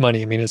filled with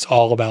money. I mean, it's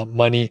all about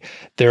money.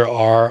 There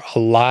are a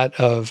lot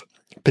of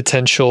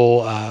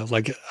potential,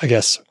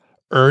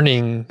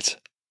 earnings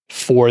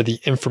for the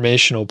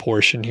informational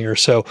portion here.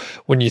 So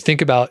when you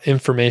think about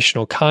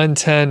informational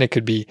content, it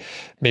could be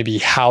maybe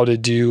how to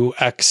do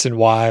X and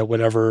Y,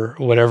 whatever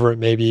it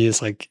may be,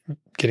 is like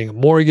getting a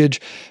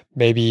mortgage,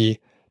 maybe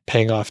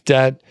paying off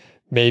debt,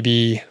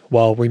 maybe,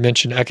 well, we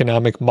mentioned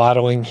economic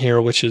modeling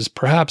here, which is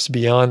perhaps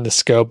beyond the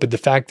scope, but the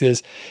fact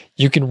is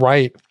you can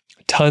write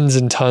tons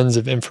and tons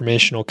of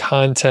informational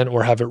content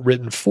or have it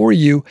written for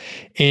you,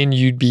 and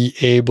you'd be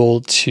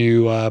able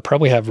to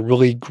probably have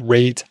really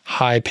great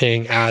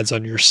high-paying ads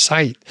on your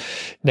site.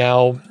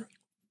 Now,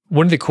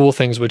 one of the cool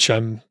things, which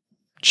I'm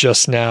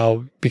just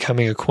now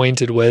becoming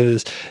acquainted with,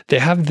 is they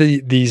have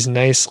these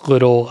nice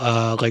little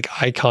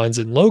icons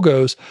and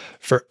logos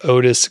for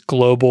Otis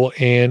Global,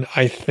 and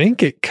I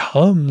think it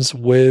comes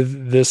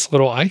with this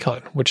little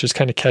icon, which is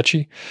kind of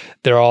catchy.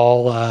 They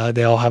all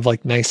have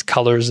like nice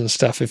colors and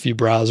stuff if you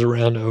browse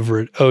around over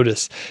at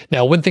Otis.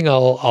 Now, one thing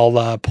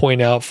I'll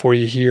point out for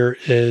you here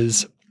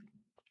is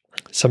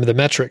some of the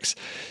metrics.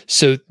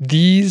 So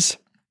these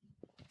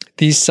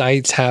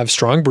sites have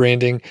strong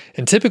branding,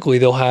 and typically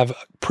they'll have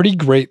pretty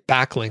great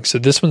backlinks. So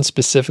this one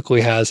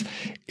specifically has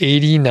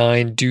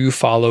 89 do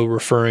follow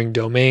referring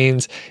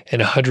domains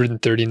and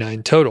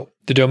 139 total.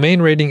 The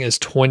domain rating is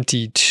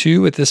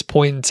 22 at this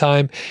point in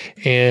time,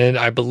 and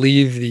I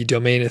believe the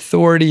domain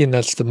authority, and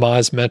that's the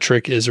Moz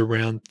metric, is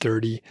around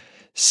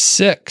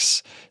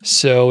 36.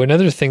 So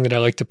another thing that I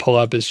like to pull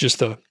up is just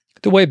the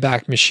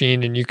Wayback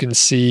Machine, and you can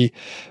see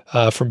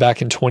from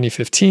back in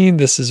 2015,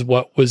 this is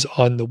what was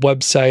on the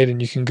website,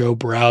 and you can go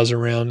browse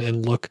around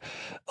and look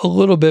a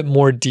little bit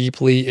more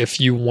deeply if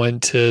you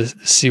want to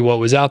see what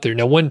was out there.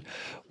 Now,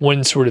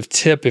 one sort of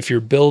tip, if you're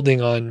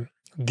building on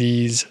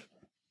these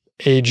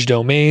age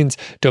domains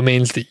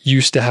that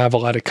used to have a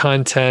lot of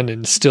content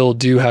and still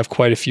do have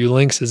quite a few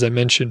links, as I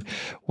mentioned,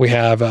 we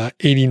have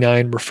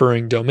 89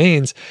 referring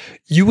domains,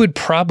 you would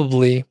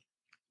probably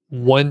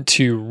want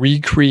to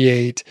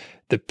recreate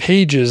the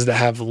pages that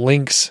have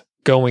links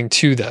going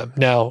to them.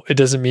 Now, it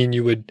doesn't mean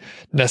you would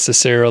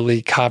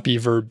necessarily copy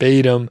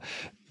verbatim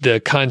the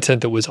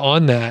content that was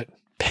on that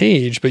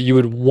page, but you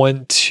would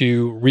want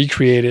to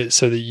recreate it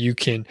so that you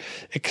can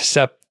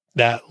accept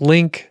that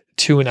link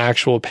to an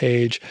actual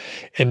page.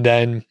 And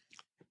then,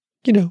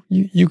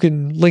 you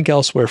can link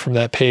elsewhere from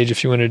that page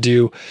if you want to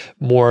do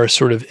more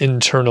sort of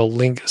internal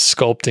link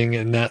sculpting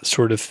and that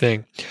sort of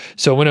thing.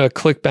 So I'm going to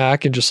click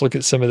back and just look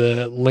at some of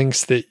the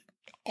links that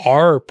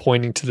are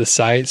pointing to the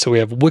site. So we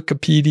have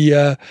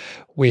Wikipedia,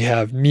 we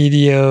have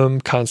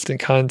Medium, Constant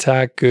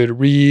Contact,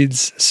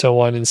 Goodreads, so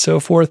on and so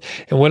forth.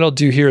 And what I'll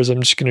do here is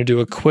I'm just going to do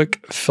a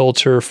quick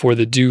filter for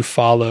the do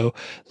follow.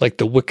 Like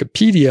the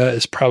Wikipedia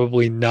is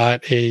probably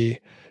not a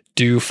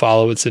do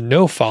follow, it's a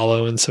no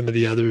follow, and some of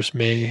the others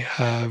may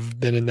have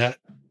been in that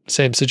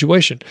same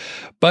situation.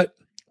 But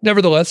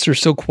nevertheless, there's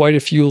still quite a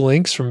few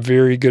links from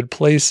very good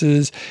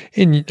places,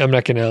 and I'm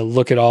not going to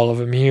look at all of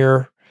them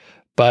here,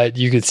 but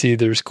you can see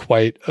there's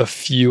quite a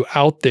few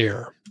out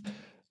there.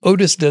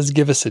 Otis does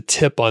give us a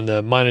tip on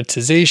the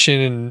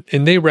monetization,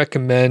 and they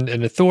recommend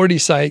an authority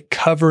site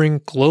covering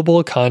global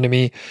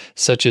economy,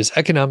 such as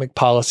economic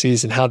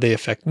policies and how they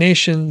affect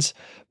nations,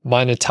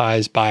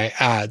 monetized by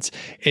ads.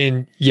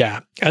 And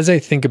yeah, as I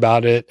think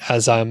about it,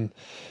 as I'm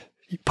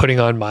putting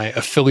on my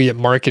affiliate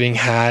marketing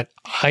hat,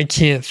 I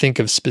can't think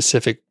of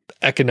specific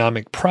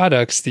economic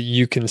products that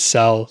you can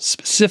sell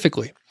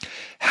specifically.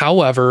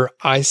 However,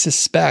 I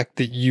suspect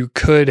that you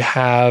could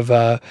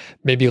have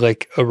maybe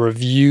like a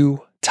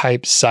review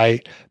type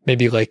site,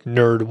 maybe like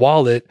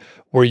NerdWallet,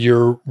 where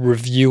you're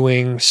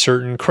reviewing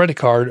certain credit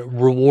card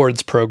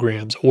rewards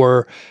programs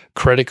or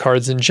credit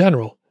cards in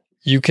general.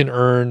 You can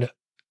earn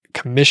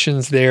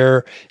commissions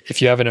there.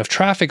 If you have enough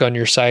traffic on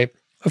your site,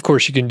 of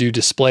course, you can do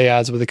display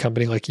ads with a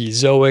company like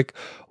Ezoic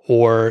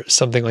or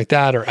something like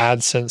that, or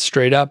AdSense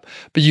straight up.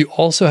 But you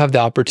also have the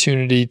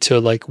opportunity to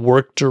like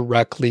work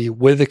directly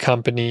with a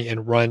company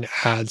and run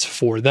ads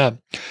for them.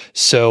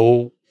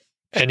 So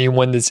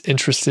anyone that's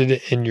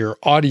interested in your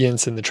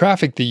audience and the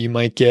traffic that you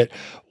might get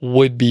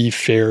would be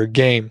fair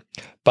game.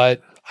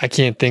 But I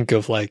can't think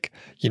of like,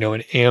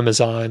 an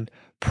Amazon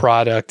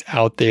product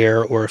out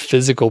there or a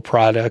physical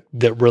product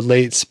that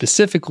relates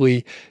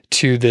specifically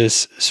to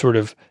this sort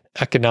of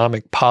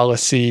economic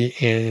policy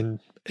and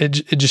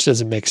it just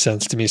doesn't make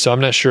sense to me. So I'm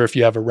not sure if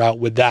you have a route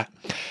with that.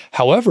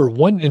 However,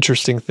 one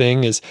interesting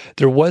thing is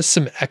there was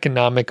some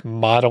economic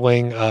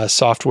modeling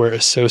software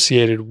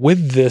associated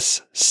with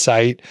this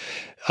site.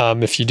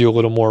 If you do a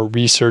little more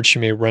research,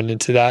 you may run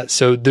into that.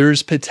 So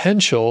there's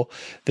potential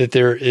that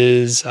there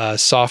is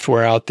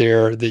software out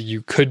there that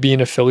you could be an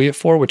affiliate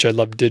for, which I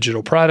love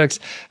digital products.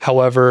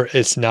 However,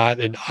 it's not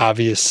an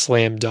obvious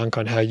slam dunk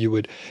on how you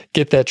would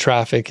get that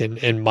traffic and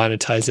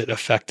monetize it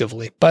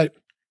effectively. But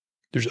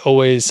there's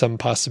always some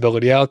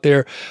possibility out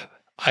there.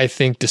 I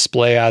think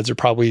display ads are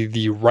probably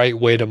the right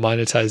way to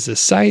monetize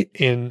this site,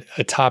 and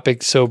a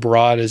topic so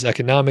broad as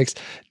economics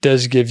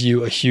does give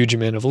you a huge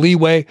amount of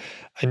leeway.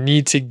 I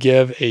need to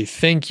give a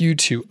thank you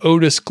to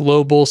Otis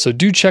Global. So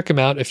do check them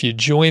out. If you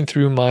join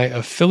through my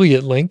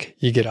affiliate link,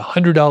 you get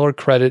 $100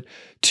 credit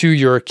to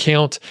your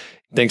account.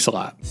 Thanks a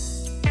lot.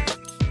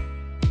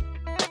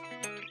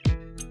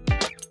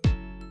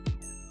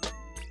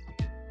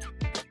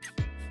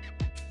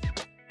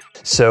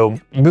 So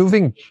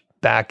moving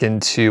back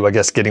into, I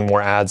guess, getting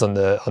more ads on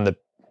the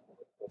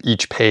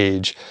each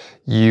page,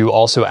 you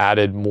also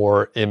added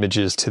more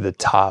images to the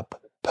top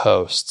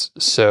posts.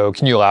 So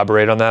can you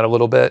elaborate on that a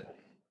little bit?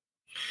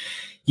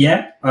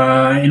 Yeah,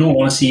 in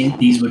all honesty,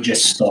 these were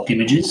just stock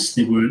images.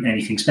 They weren't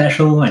anything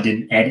special. I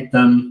didn't edit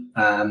them.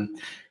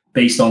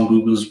 Based on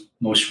Google's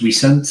most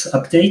recent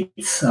update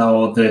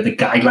or the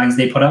guidelines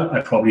they put out,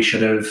 I probably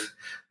should have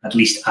at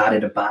least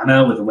added a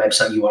banner with a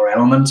website URL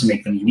on them to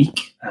make them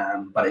unique.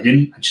 But I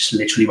didn't. I just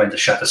literally went to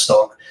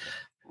Shutterstock,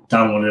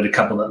 downloaded a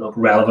couple that looked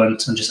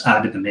relevant and just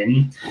added them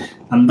in.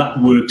 And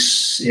that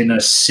works in a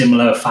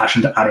similar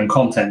fashion to adding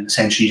content,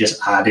 essentially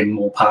just adding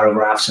more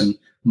paragraphs and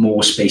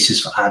more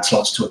spaces for ad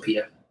slots to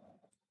appear.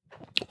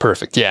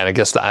 Perfect. Yeah. And I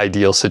guess the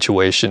ideal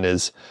situation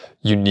is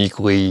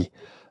uniquely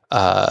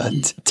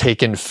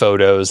taken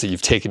photos that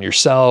you've taken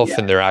yourself,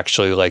 and they're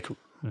actually like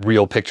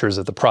real pictures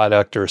of the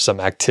product or some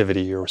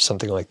activity or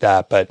something like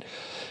that. But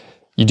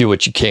you do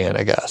what you can,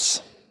 I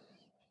guess.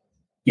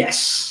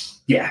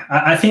 Yes. Yeah.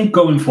 I think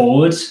going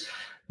forward,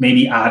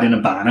 maybe add in a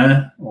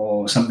banner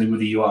or something with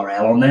a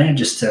URL on there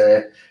just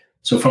to,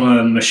 so from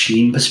a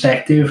machine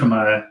perspective, from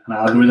an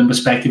algorithm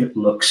perspective, it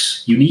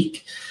looks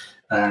unique.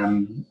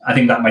 I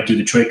think that might do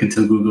the trick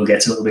until Google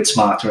gets a little bit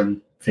smarter and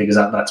figures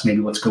out that's maybe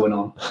what's going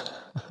on.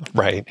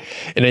 Right.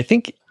 And I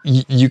think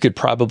you could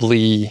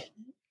probably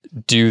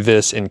do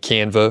this in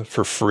Canva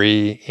for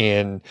free.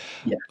 And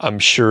I'm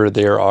sure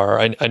there are,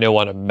 I know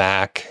on a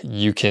Mac,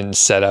 you can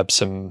set up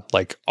some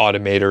like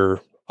automation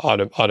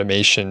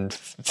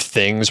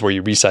things where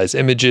you resize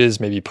images,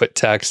 maybe put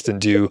text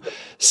and do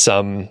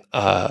some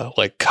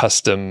like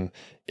custom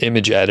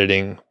image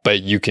editing,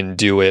 but you can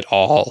do it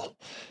all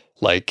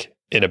like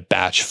in a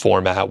batch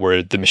format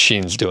where the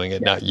machine's doing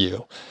it, not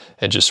you,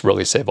 and just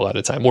really save a lot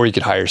of time. Or you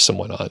could hire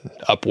someone on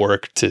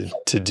Upwork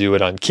to do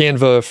it on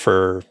Canva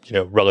for,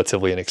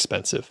 relatively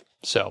inexpensive.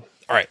 So,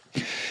 all right.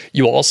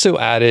 You also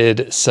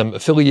added some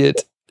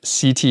affiliate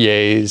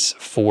CTAs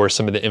for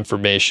some of the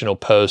informational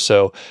posts.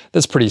 So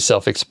that's pretty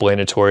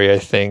self-explanatory, I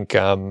think.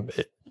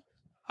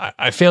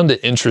 I found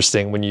it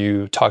interesting when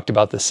you talked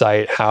about the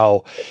site,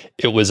 how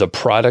it was a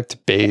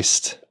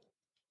product-based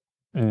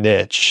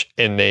niche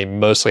and they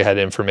mostly had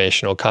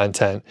informational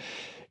content.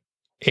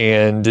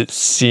 And it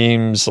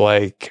seems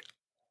like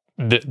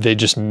they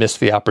just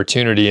missed the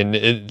opportunity. And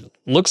it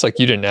looks like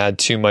you didn't add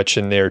too much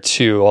in there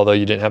too, although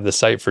you didn't have the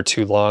site for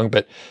too long.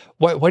 But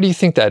why do you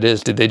think that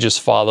is? Did they just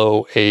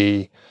follow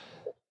a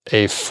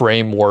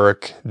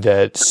framework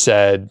that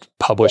said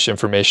publish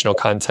informational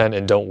content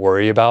and don't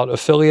worry about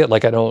affiliate?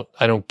 Like, I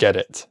don't get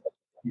it.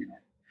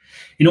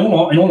 In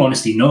all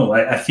honesty, no.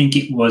 I think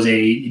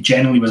it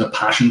generally was a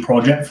passion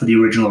project for the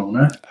original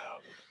owner.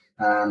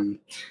 And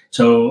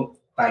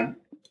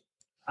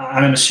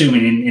I'm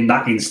assuming in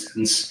that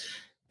instance,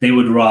 they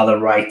would rather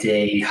write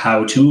a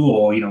how-to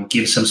or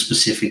give some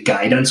specific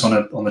guidance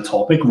on the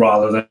topic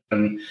rather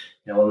than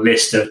a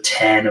list of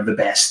 10 of the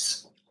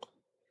best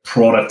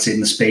products in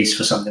the space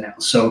for something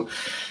else. So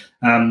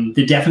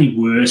there definitely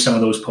were some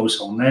of those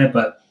posts on there,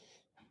 but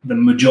the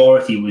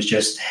majority was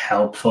just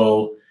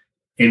helpful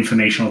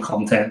informational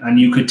content, and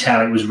you could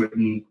tell it was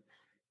written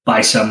by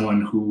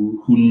someone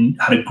who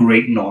had a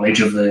great knowledge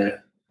of the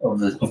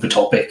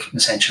topic,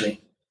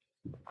 essentially.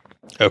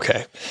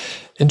 Okay.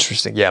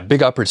 Interesting. Yeah.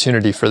 Big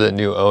opportunity for the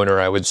new owner,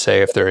 I would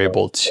say, if they're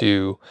able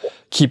to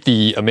keep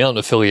the amount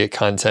of affiliate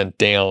content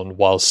down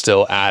while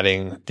still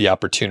adding the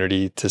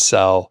opportunity to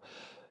sell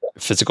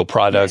physical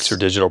products or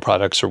digital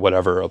products or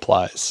whatever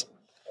applies.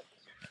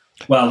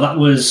 Well, that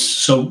was,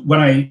 so when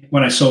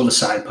I saw the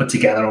site, put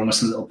together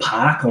almost a little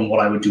pack on what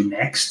I would do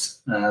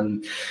next.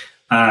 And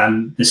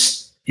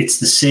it's the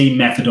same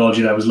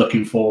methodology that I was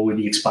looking for with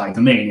the expired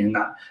domain, in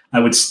that I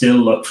would still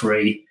look for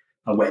a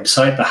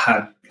website that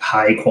had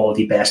high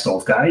quality best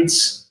of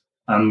guides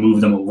and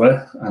move them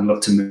over and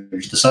look to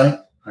merge the site.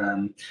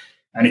 And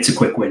it's a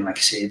quick win, like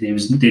I say.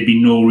 There'd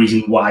be no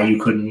reason why you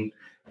couldn't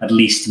at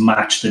least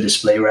match the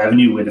display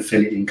revenue with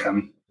affiliate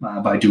income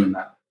by doing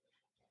that.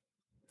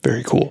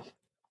 Very cool.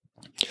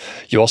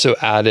 You also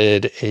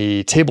added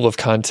a table of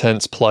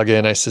contents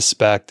plugin, I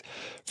suspect,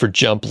 for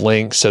jump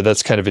links. So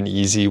that's kind of an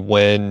easy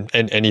win.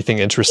 And anything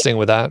interesting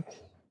with that?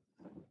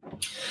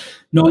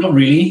 No, not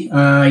really.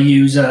 I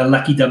use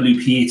Lucky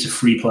WP. It's a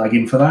free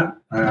plugin for that.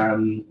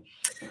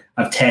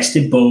 I've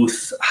tested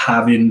both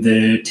having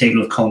the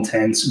table of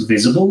contents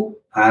visible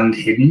and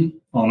hidden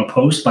on a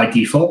post by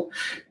default.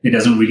 There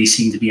doesn't really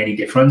seem to be any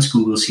difference.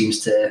 Google seems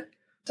to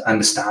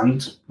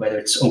understand whether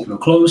it's open or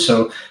closed.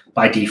 So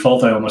by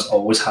default, I almost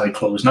always have it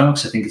closed now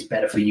because I think it's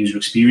better for user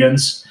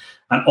experience.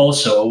 And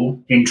also,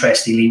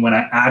 interestingly, when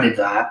I added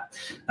that,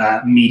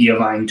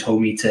 Mediavine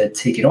told me to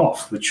take it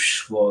off,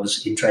 which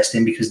was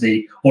interesting because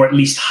or at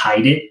least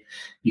hide it,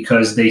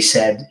 because they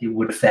said it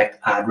would affect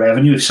ad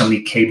revenue if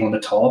somebody came on the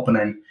top and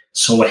then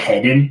saw a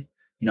heading,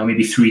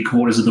 maybe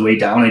 3/4 of the way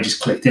down. I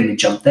just clicked in and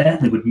jumped there.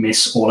 They would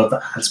miss all of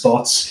the ad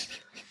spots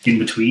in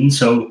between.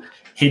 So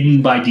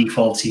hidden by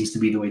default seems to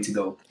be the way to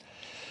go.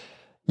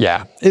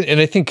 Yeah. And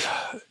I think,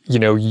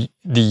 the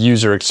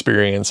user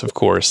experience, of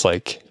course,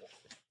 like,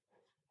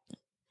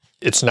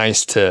 it's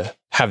nice to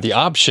have the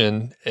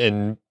option.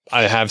 And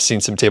I have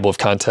seen some table of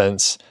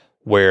contents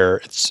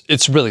where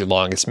it's really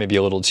long. It's maybe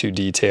a little too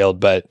detailed,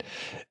 but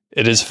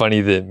it is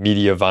funny that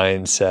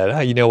Mediavine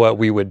said, you know what,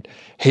 we would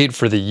hate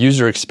for the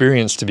user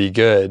experience to be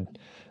good.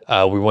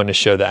 We want to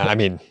show that. I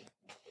mean,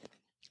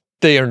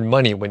 they earn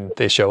money when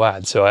they show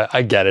ads. So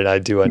I get it. I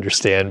do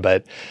understand,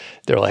 but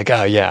they're like,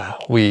 oh yeah,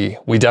 we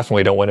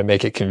definitely don't want to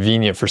make it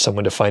convenient for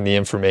someone to find the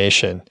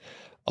information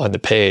on the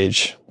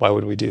page. Why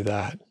would we do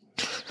that?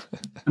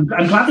 I'm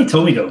glad they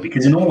told me though,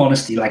 because in all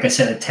honesty, like I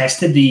said, I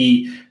tested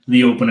the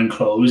open and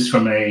close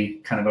from a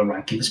kind of a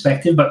ranking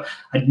perspective, but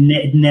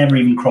it never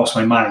even crossed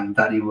my mind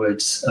that it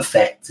would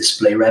affect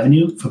display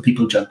revenue for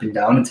people jumping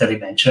down until they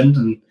mentioned.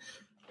 And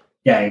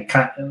yeah, I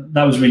thought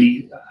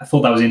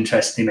that was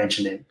interesting they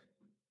mentioned it.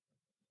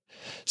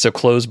 So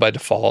close by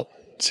default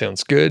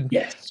sounds good.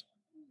 Yes.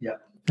 Yeah.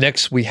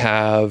 Next, we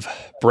have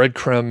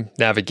breadcrumb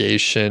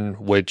navigation,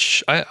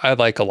 which I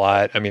like a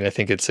lot. I mean, I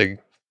think it's a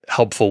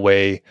helpful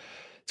way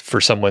for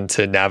someone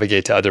to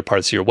navigate to other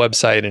parts of your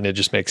website, and it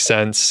just makes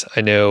sense.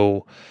 I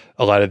know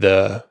a lot of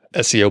the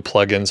SEO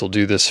plugins will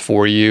do this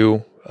for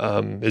you.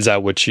 Is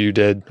that what you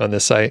did on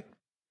this site?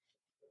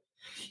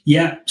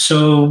 Yeah,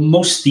 so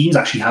most themes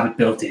actually have it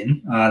built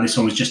in. This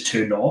one was just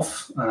turned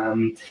off.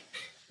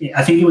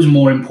 I think it was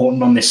more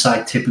important on this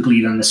site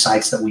typically than the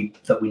sites that we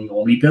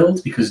normally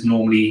build, because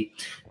normally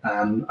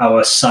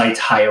our site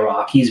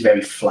hierarchy is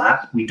very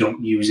flat. We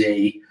don't use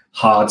a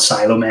hard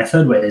silo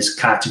method where there's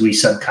category,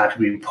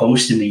 subcategory, and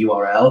post in the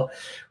URL,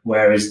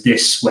 whereas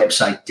this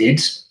website did.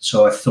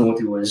 So I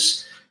thought it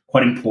was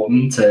quite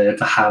important to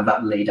have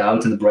that laid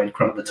out in the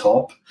breadcrumb at the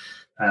top.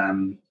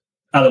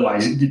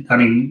 Otherwise, it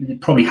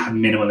probably had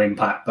minimal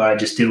impact, but I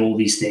just did all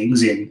these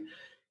things in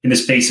the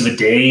space of a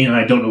day, and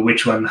I don't know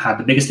which one had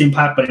the biggest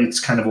impact, but it's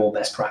kind of all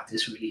best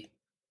practice, really.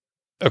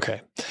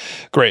 Okay,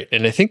 great.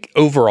 And I think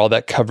overall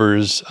that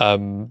covers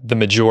the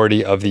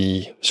majority of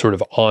the sort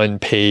of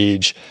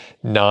on-page,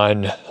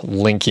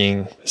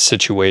 non-linking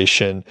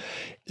situation.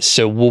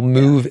 So we'll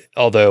move,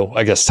 although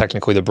I guess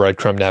technically the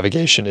breadcrumb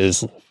navigation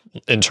is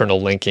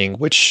internal linking,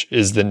 which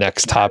is the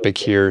next topic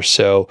here.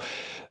 So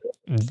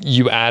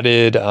you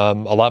added a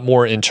lot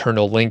more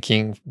internal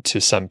linking to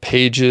some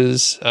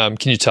pages. Can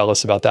you tell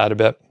us about that a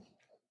bit?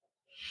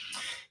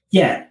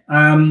 Yeah.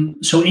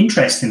 So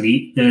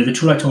interestingly, the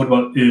tool I talked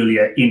about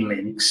earlier,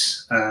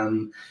 InLinks,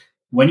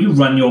 when you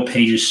run your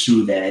pages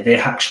through there, they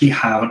actually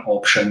have an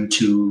option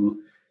to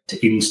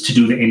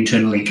do the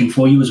internal linking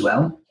for you as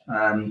well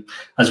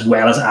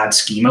as add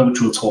schema, which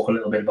we'll talk a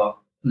little bit about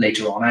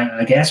later on,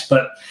 I guess.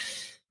 But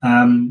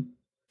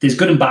there's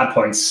good and bad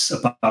points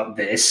about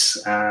this.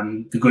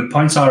 The good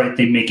points are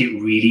they make it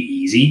really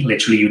easy.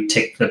 Literally, you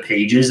tick the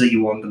pages that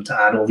you want them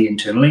to add all the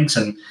internal links,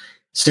 and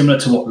similar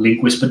to what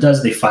Link Whisper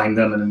does, they find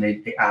them and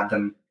then they add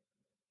them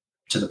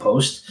to the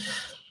post.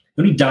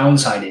 The only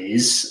downside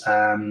is,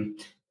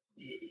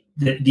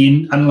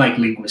 unlike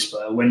Link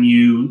Whisper, when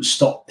you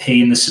stop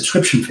paying the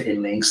subscription for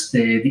InLinks,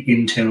 the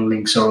internal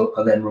links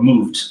are then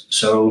removed.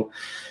 So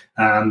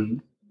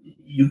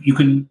you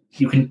can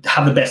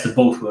have the best of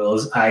both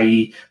worlds,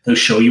 i.e. they'll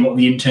show you what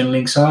the internal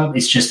links are.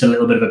 It's just a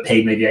little bit of a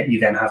pain that you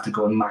then have to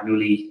go and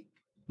manually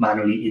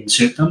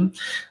insert them.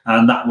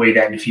 And that way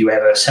then, if you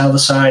ever sell the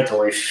site,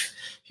 or if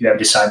you ever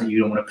decide that you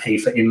don't want to pay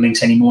for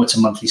InLinks anymore, it's a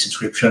monthly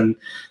subscription,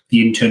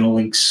 the internal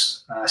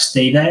links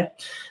stay there.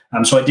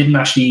 So I didn't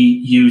actually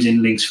use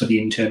InLinks for the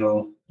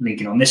internal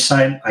linking on this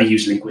site. I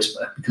used Link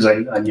Whisper because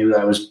I knew that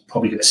I was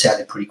probably going to sell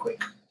it pretty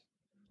quick.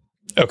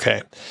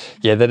 Okay.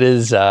 Yeah,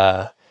 that's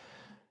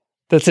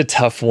a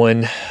tough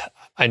one.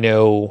 I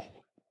know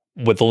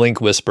with the Link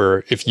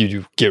Whisper, if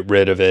you get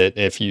rid of it,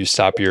 if you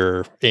stop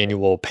your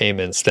annual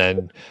payments,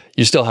 then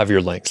you still have your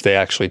links. They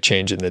actually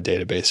change in the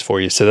database for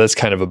you. So that's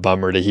kind of a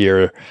bummer to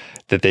hear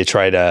that they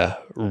try to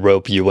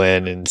rope you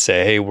in and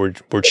say, hey, we're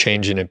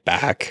changing it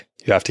back.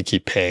 You have to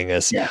keep paying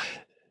us. Yeah.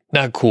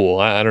 Not cool.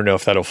 I don't know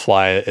if that'll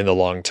fly in the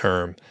long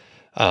term.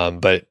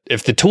 But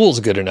if the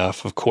tool's good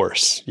enough, of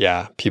course,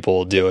 yeah, people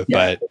will do it.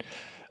 Yeah. But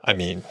I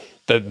mean,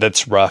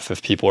 that's rough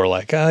if people are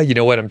like, you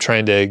know what, I'm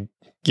trying to,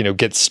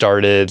 get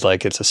started,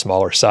 like it's a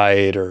smaller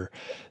site or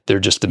they're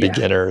just a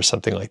beginner or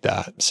something like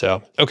that.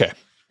 So, okay,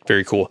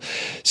 very cool.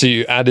 So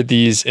you added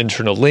these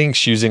internal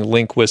links using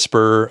Link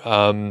Whisper.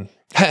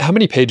 How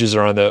many pages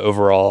are on the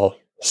overall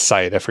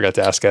site? I forgot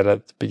to ask that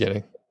at the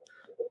beginning.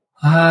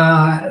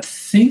 I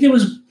think it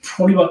was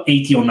probably about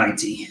 80 or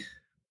 90.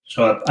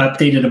 So I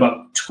updated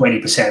about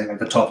 20%, like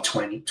the top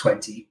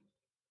 20.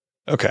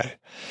 Okay,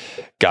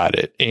 got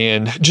it.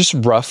 And just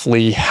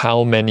roughly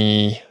how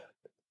many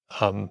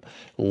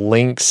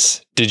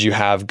links did you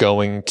have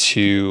going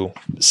to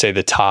say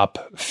the top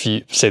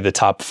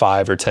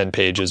 5 or 10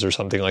 pages or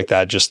something like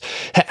that? Just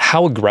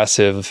how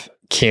aggressive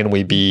can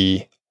we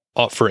be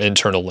for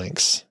internal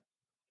links?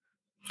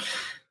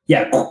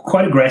 Yeah,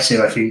 quite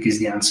aggressive, I think, is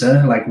the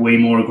answer. Like way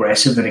more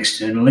aggressive than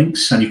external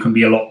links, and you can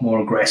be a lot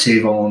more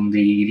aggressive on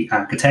the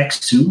anchor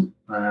text too.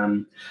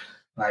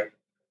 Like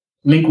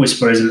Link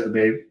Whisper is a little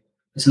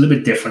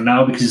bit different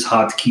now because it's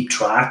hard to keep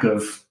track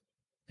of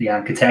the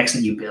anchor text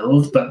that you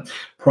build. But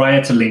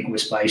prior to Link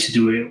Whisper, I used to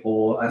do it,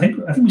 or I think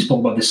we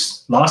spoke about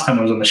this last time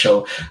I was on the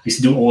show. I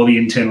used to do all the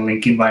internal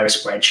linking via a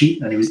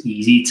spreadsheet, and it was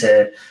easy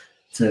to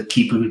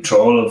keep in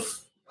control of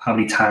how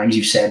many times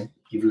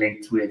you've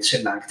linked with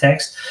certain anchor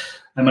text.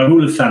 And my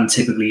rule of thumb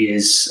typically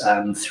is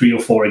 3 or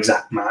 4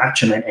 exact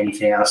match, and then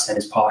anything else then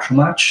is partial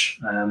match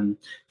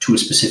to a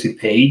specific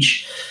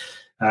page.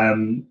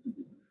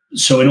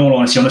 So in all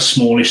honesty, on a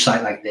smallish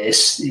site like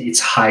this, it's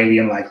highly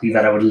unlikely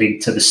that I would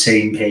link to the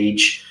same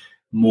page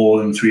more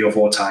than 3 or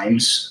 4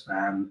 times,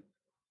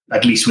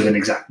 at least with an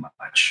exact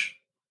match.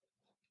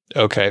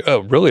 Okay. Oh,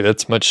 really?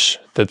 That's much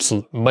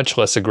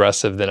less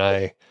aggressive than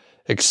I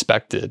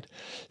expected.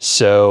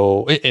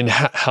 So, and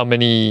how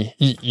many,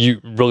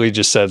 you really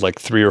just said like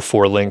 3 or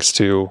 4 links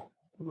to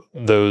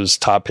those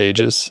top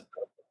pages?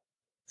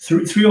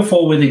 3 or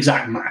 4 with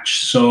exact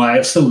match. So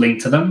I still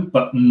link to them,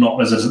 but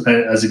not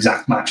as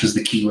exact match as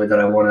the keyword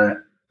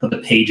that the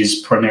page is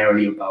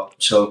primarily about.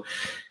 So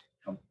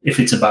if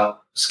it's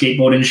about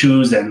skateboarding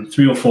shoes, then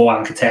 3 or 4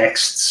 anchor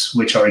texts,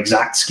 which are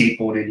exact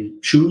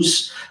skateboarding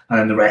shoes. And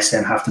then the rest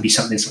then have to be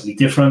something slightly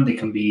different. They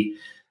can be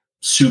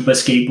super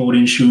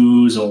skateboarding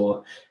shoes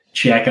or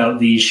check out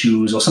these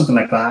shoes or something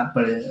like that.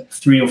 But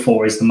 3 or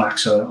 4 is the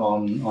max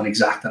on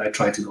exact that I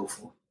try to go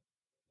for.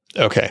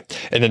 Okay.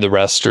 And then the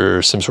rest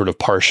are some sort of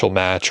partial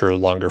match or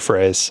longer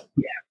phrase?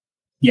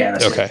 Yeah.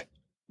 That's okay. It.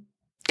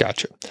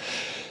 Gotcha.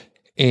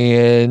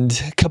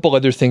 And a couple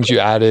other things you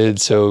added.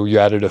 So you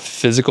added a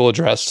physical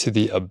address to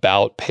the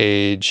About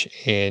page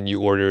and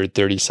you ordered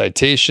 30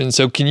 citations.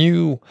 So can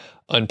you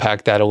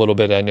unpack that a little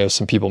bit? I know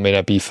some people may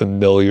not be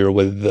familiar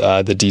with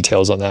the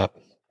details on that.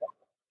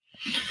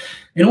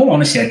 In all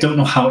honesty, I don't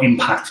know how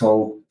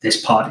impactful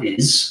this part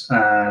is.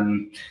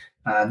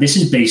 This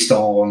is based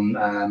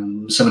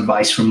on some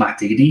advice from Matt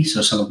Diggity.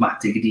 So some of Matt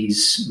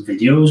Diggity's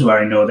videos where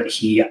I know that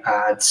he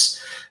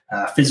adds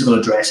physical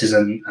addresses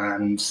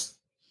and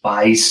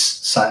buys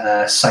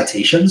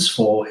citations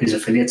for his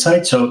affiliate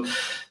site. So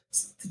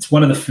it's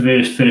one of the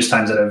first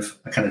times that I've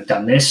kind of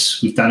done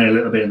this. We've done it a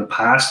little bit in the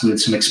past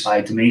with some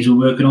expired domains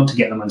we're working on to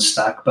get them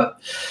unstuck. But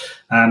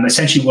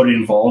essentially what it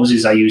involves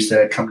is I used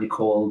a company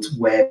called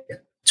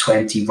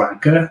Web20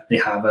 Ranker. They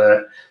have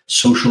a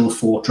social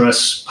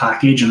fortress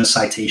package and a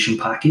citation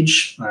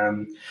package.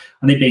 And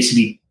they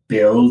basically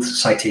build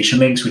citation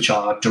links, which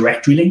are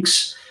directory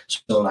links.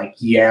 So like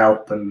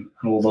Yelp and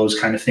all those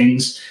kind of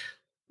things.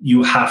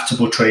 You have to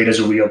portray it as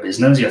a real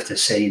business. You have to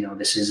say,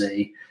 this is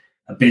a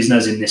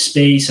business in this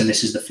space, and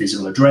this is the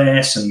physical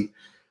address, and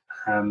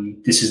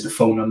this is the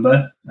phone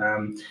number.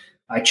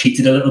 I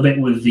cheated a little bit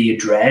with the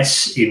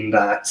address in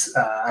that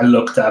I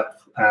looked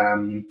up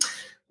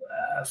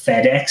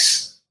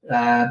FedEx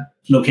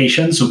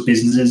locations, so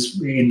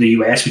businesses in the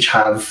US which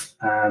have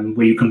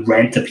where you can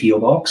rent a PO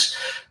box,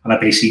 and I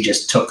basically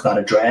just took that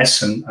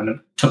address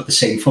and took the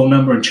same phone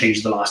number and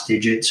changed the last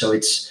digit. So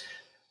it's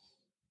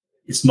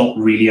not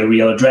really a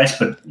real address,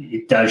 but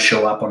it does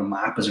show up on a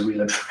map as a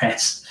real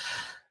address.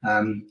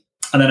 And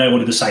then I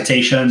ordered the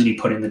citations, and you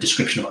put in the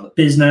description about the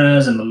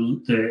business and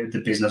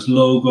the business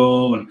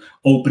logo and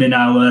opening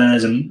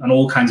hours and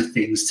all kinds of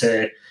things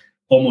to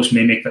almost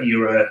mimic that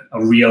you're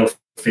a real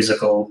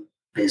physical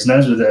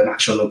business with an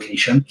actual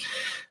location.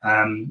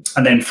 And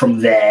then from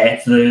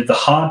there, the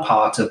hard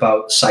part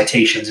about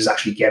citations is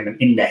actually getting them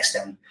indexed.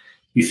 Then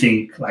you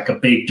think like a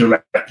big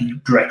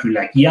directory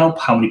like Yelp,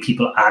 how many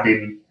people add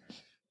in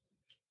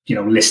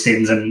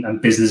listings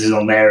and businesses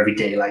on there every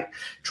day. Like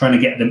trying to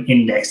get them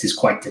indexed is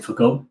quite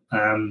difficult.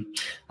 I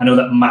know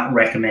that Matt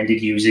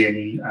recommended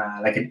using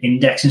like an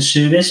indexing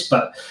service,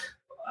 but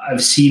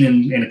I've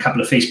seen in a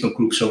couple of Facebook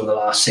groups over the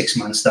last 6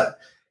 months that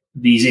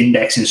these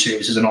indexing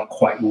services are not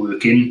quite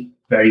working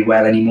very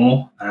well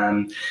anymore.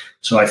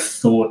 So I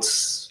thought,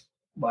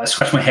 I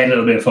scratched my head a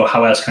little bit for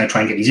how else can I try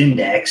and get these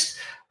indexed.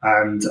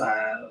 And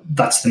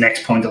that's the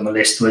next point on the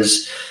list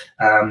was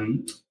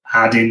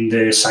adding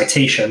the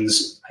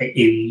citations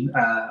in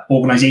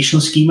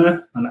organizational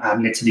schema and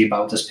adding it to the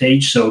About Us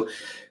page. So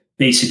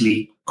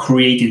basically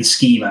creating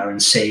schema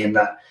and saying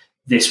that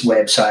this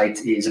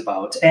website is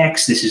about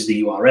X, this is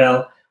the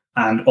URL,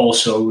 and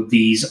also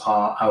these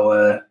are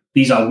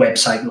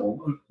website or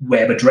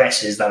web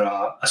addresses that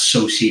are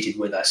associated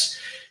with us.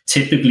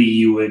 Typically,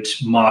 you would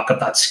mark up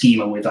that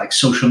schema with like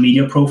social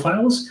media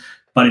profiles,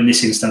 but in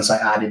this instance, I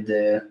added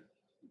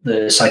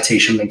the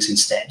citation links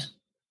instead.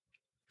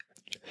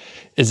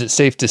 Is it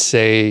safe to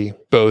say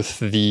both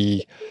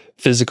the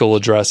physical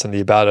address and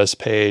the About Us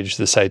page,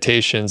 the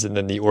citations, and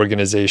then the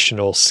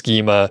organizational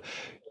schema,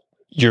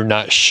 you're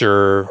not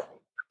sure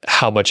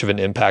how much of an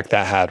impact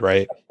that had,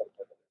 right?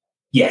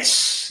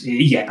 Yes.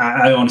 Yeah,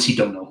 I honestly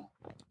don't know.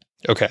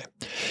 Okay.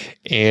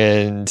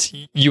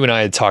 And you and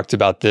I had talked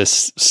about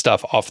this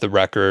stuff off the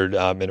record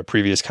in a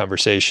previous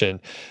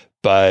conversation,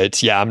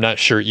 but yeah, I'm not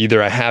sure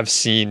either. I have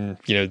seen,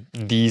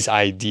 these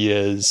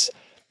ideas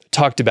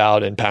talked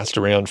about and passed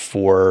around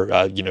for,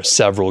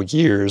 several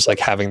years, like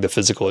having the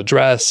physical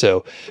address.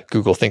 So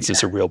Google thinks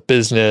it's a real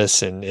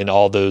business and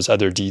all those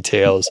other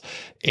details.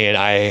 And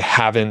I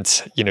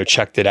haven't,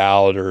 checked it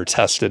out or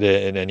tested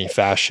it in any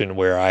fashion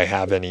where I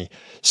have any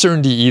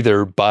certainty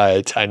either.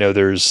 But I know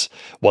there's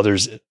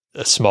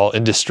a small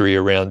industry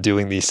around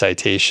doing these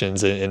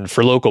citations, and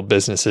for local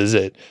businesses,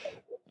 it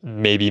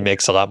maybe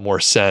makes a lot more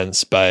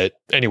sense. But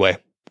anyway,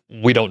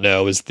 we don't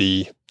know is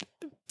the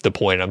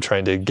point I'm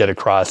trying to get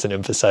across and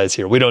emphasize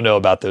here. We don't know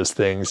about those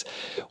things.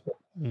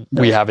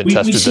 We haven't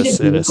tested this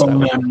in a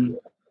study.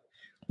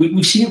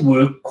 We've seen it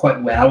work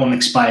quite well on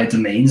expired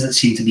domains that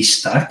seem to be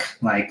stuck,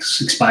 like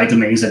expired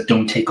domains that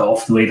don't take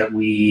off the way that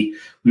we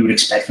would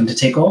expect them to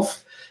take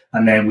off.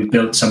 And then we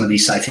built some of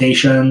these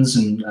citations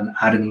and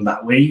added them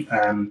that way.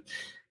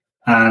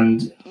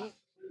 And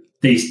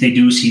they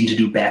do seem to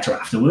do better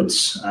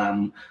afterwards.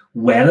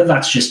 Whether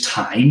that's just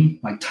time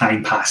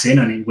passing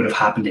and it would have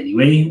happened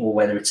anyway, or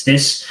whether it's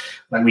this,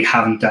 like we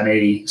haven't done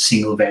a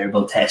single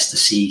variable test to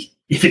see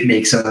if it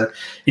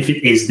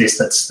is this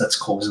that's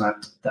causing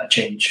that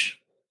change.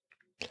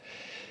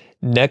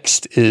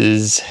 Next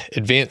is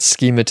advanced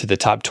schema to the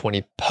top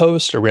 20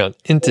 posts around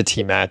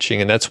entity matching.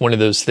 And that's one of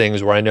those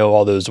things where I know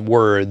all those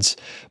words,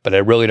 but I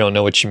really don't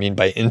know what you mean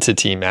by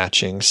entity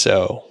matching.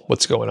 So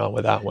what's going on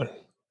with that one?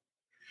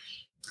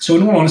 So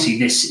in all honesty,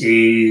 this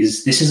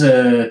is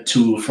a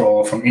tool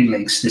from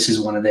Inlinks. This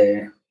is one of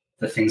the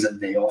things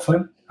that they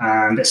offer.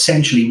 And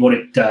essentially what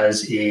it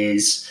does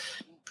is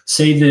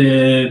say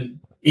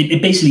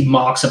it basically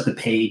marks up the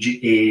page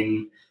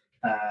in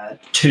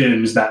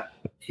terms that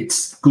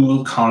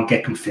Google can't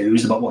get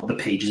confused about what the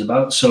page is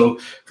about. So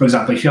for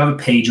example, if you have a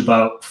page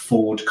about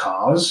Ford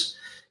cars,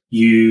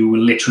 you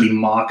will literally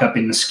mark up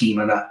in the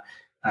schema that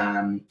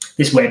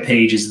this web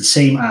page is the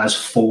same as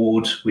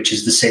Ford, which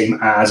is the same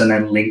as, and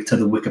then link to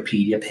the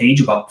Wikipedia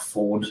page about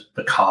Ford,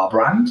 the car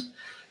brand,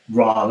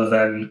 rather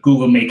than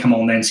Google may come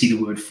on and see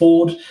the word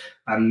Ford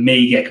and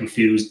may get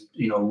confused,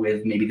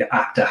 with maybe the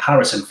actor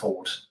Harrison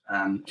Ford.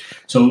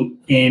 So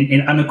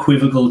in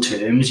unequivocal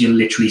terms, you're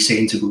literally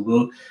saying to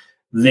Google,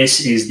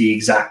 this is the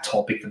exact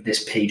topic that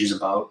this page is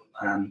about.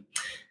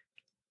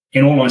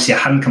 In all honesty, I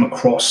hadn't come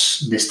across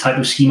this type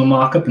of schema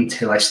markup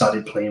until I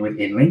started playing with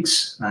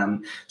Inlinks.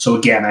 So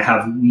again, I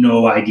have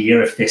no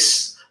idea if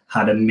this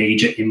had a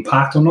major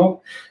impact or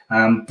not.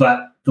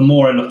 But the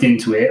more I looked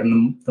into it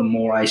and the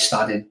more I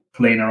started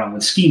playing around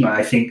with schema,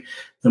 I think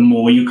the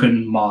more you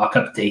can mark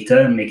up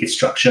data and make it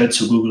structured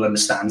so Google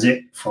understands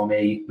it from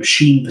a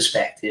machine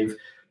perspective,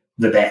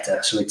 the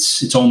better. So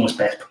it's almost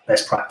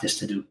best practice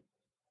to do.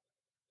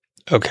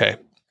 Okay.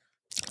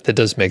 That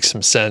does make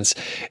some sense.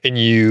 And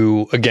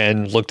you,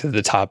 again, looked at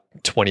the top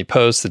 20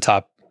 posts, the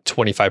top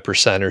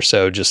 25% or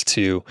so, just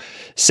to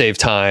save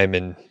time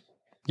and,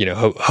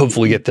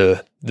 hopefully get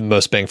the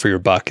most bang for your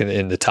buck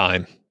in the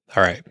time.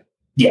 All right.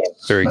 Yeah.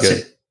 Very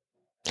good.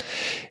 It.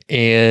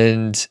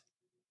 And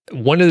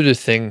one other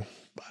thing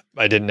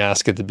I didn't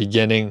ask at the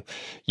beginning,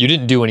 you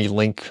didn't do any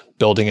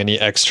any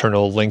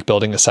external link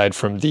building aside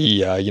from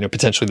the,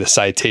 potentially the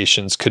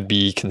citations could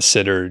be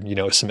considered,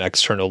 some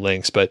external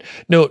links, but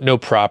no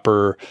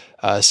proper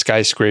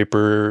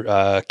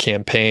skyscraper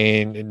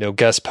campaign, no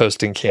guest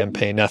posting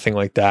campaign, nothing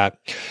like that.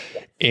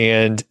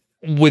 And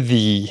with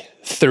the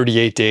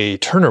 38-day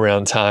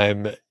turnaround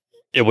time,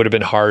 it would have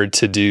been hard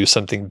to do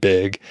something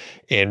big,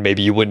 and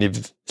maybe you wouldn't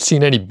have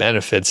seen any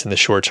benefits in the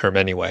short term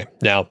anyway.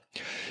 Now,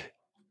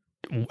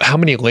 how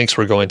many links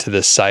were going to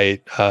this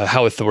site?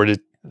 How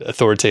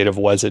authoritative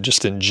was it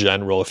just in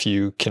general, if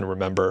you can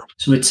remember?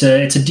 So it's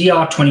a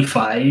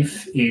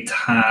DR25. It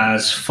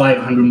has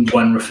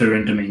 501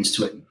 referring domains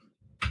to it.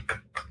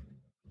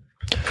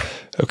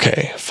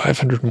 Okay,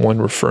 501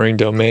 referring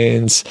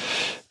domains.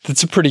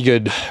 That's a pretty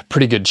good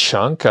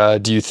chunk.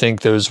 Do you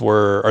think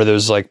are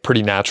those like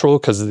pretty natural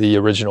because the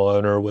original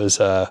owner was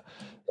in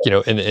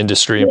the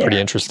industry and pretty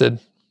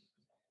interested?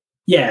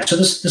 Yeah, so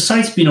the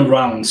site's been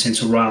around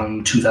since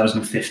around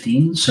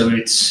 2015, so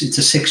it's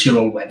a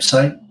 6-year-old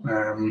website.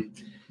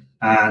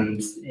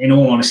 And in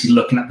all honesty,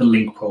 looking at the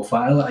link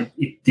profile,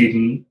 it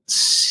didn't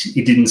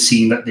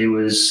seem that there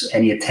was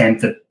any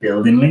attempt at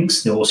building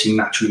links. They all seem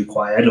naturally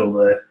acquired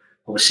over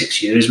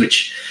 6 years,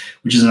 which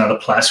is another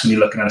plus when you're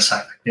looking at a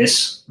site like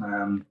this.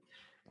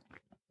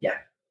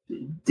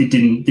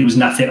 there was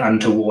nothing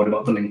untoward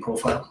about the link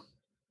profile.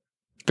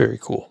 Very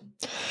cool.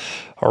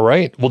 All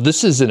right. Well,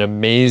 this is an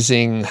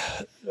amazing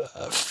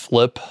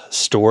flip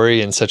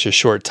story in such a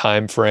short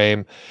time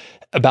frame.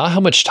 About how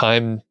much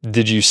time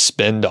did you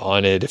spend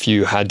on it if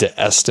you had to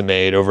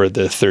estimate over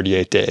the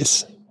 38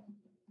 days?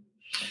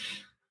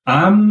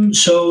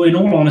 So in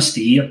all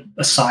honesty,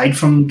 aside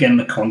from getting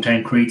the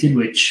content created,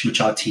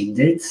 which our team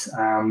did,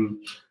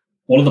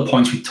 all of the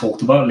points we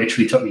talked about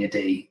literally took me a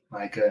day.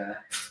 Like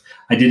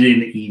I did it in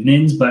the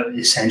evenings, but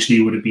essentially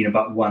it would have been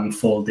about one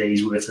full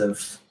day's worth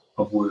of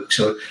work.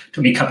 So it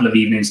took me a couple of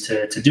evenings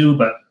to do,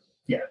 but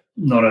yeah,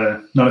 not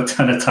a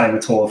ton of time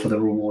at all for the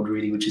reward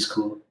really, which is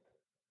cool.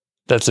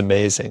 That's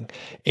amazing.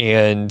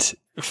 And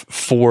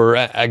for,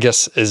 I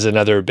guess, as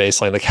another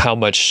baseline, like how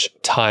much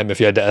time,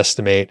 if you had to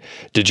estimate,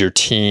 did your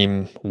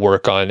team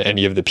work on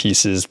any of the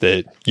pieces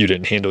that you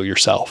didn't handle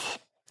yourself?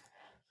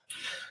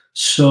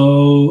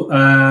 So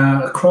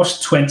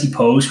across 20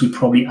 posts, we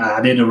probably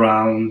added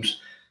around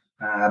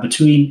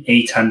between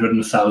 800 and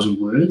 1,000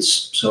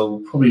 words. So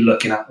probably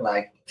looking at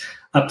like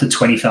up to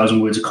 20,000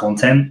 words of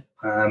content.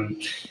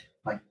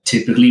 Like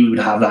typically we would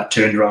have that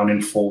turned around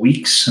in 4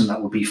 weeks, and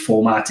that would be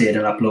formatted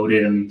and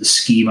uploaded and the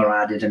schema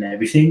added and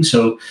everything.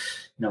 So,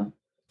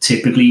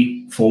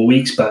 typically 4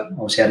 weeks, but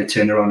obviously I had to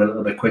turn around a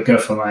little bit quicker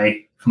for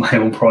my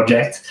own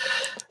project.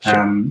 Sure.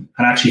 And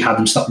actually had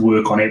them start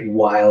work on it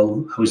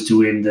while I was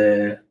doing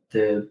the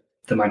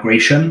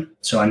migration.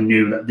 So I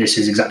knew that this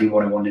is exactly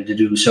what I wanted to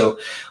do. So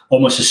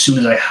almost as soon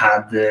as I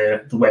had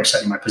the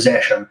website in my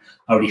possession,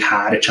 I already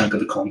had a chunk of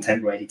the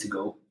content ready to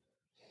go.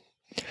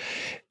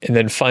 And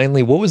then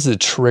finally, what was the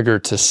trigger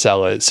to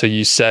sell it? So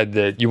you said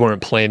that you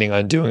weren't planning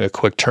on doing a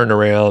quick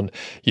turnaround.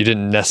 You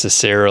didn't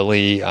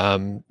necessarily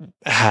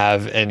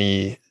have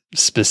any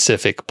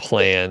specific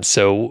plan.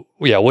 So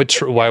yeah,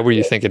 why were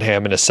you thinking, hey,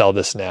 I'm going to sell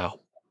this now?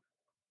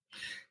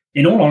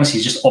 In all honesty,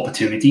 it's just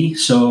opportunity.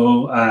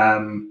 So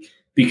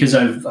because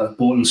I've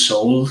bought and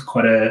sold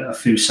quite a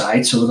few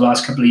sites over the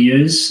last couple of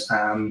years,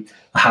 I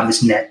have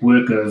this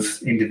network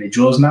of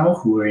individuals now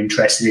who are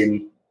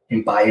interested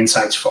in buying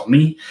sites from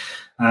me.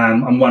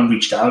 And one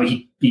reached out.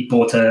 He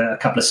bought a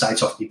couple of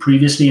sites off me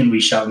previously and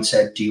reached out and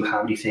said, "Do you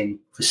have anything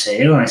for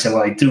sale?" And I said,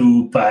 "Well, I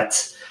do,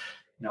 but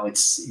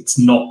it's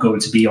not going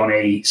to be on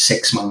a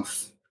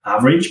 6-month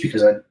average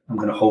because I'm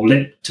going to hold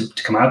it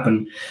to come up."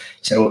 And he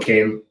said,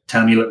 "Okay,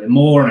 tell me a little bit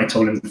more." And I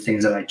told him the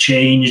things that I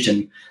changed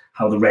and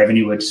how the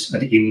revenue had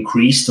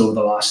increased over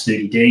the last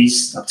 30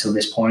 days up till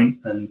this point.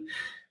 And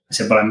I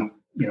said, "But I'm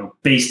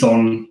based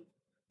on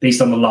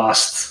the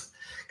last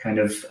kind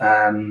of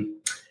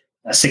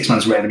 6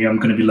 months revenue, I'm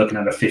going to be looking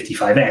at a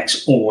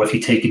 55x. Or if you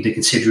take into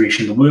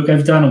consideration the work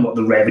I've done and what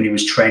the revenue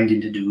is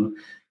trending to do,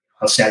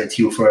 I'll sell it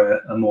to you for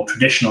a more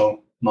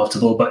traditional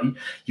multiple. But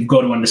you've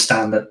got to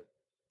understand that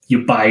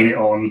you're buying it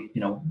on,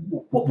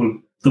 what will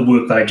the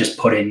work that I just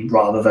put in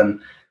rather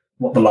than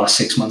what the last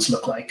 6 months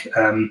look like."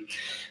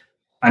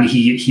 And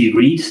he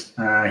agreed.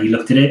 He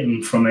looked at it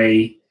and from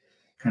a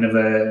kind of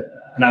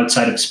an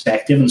outsider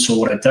perspective and saw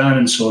what I'd done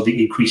and saw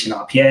the increase in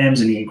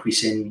RPMs and the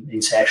increase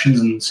in sessions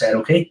and said,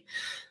 okay.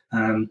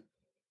 And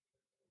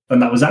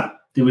that was that.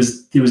 There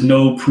was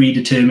no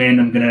predetermined,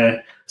 I'm going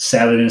to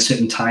sell it in a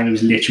certain time. It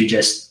was literally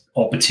just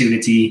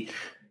opportunity.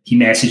 He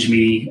messaged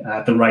me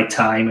at the right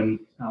time and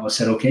I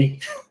said, okay.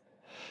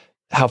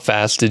 How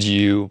fast did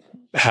you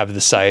have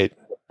the site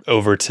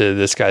over to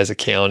this guy's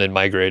account and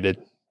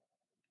migrated?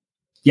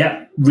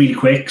 Yeah, really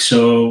quick.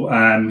 So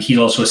he's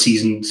also a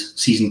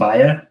seasoned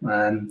buyer.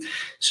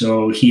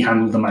 So he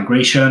handled the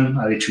migration.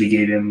 I literally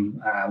gave him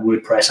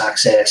WordPress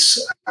access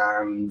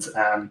and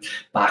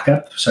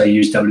backup. So I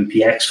used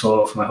WPX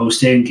for my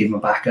hosting, gave him a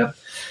backup.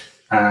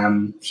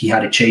 He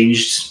had it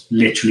changed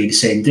literally the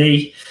same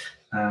day.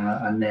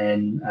 And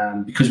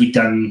then because we'd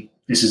done,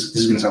 this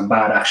is going to sound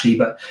bad actually,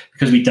 but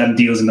because we'd done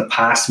deals in the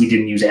past, we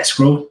didn't use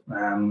escrow.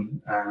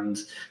 And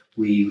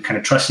we kind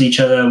of trusted each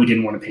other. We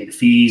didn't want to pay the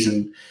fees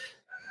and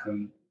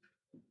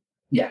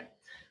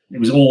it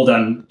was all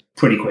done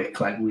pretty quick.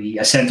 Like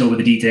I sent over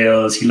the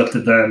details, he looked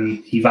at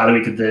them, he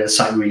evaluated the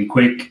site really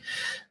quick.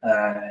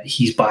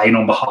 He's buying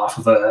on behalf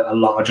of a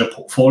larger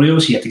portfolio,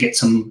 so he had to get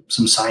some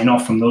sign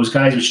off from those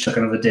guys, which took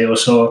another day or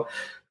so.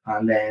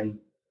 And then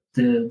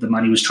the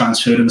money was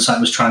transferred and the site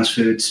was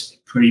transferred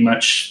pretty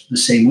much the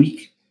same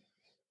week.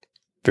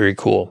 Very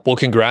cool. Well,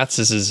 congrats.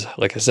 This is,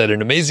 like I said,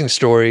 an amazing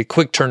story,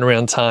 quick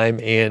turnaround time,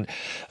 and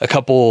a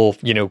couple,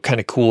 kind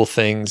of cool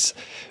things.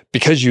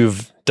 Because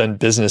you've done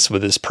business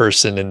with this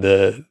person in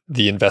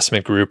the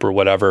investment group or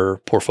whatever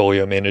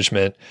portfolio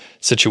management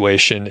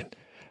situation,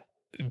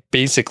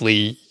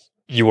 basically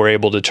you were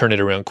able to turn it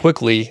around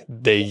quickly.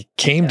 They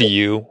came to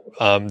you.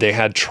 They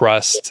had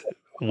trust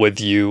with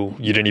you.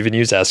 You didn't even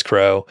use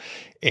escrow,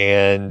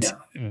 and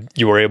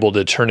you were able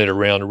to turn it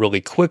around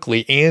really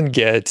quickly and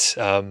get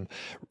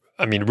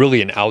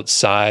really an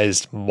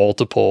outsized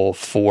multiple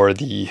for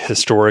the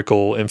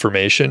historical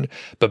information.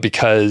 But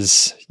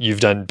because you've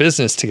done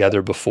business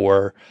together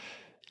before,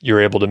 you're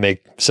able to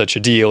make such a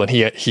deal, and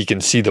he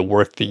can see the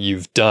work that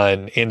you've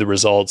done and the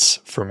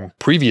results from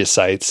previous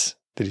sites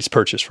that he's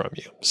purchased from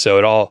you. So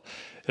it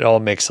all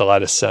makes a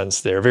lot of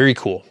sense there. Very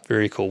cool.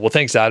 Very cool. Well,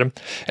 thanks, Adam.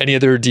 Any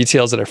other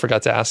details that I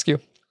forgot to ask you?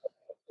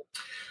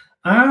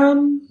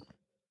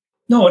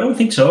 No, I don't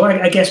think so.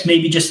 I guess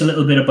maybe just a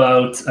little bit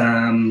about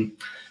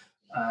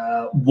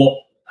what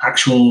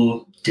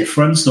actual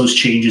difference those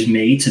changes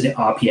made to the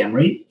RPM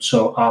rate.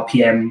 So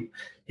RPM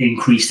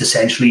increased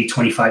essentially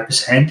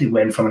 25%. It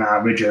went from an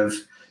average of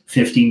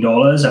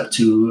 $15 up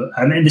to,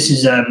 and then this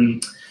is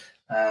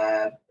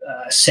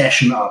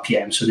session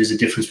RPM. So there's a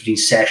difference between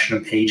session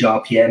and page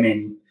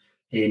RPM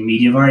in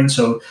Mediavine.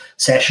 So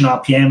session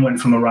RPM went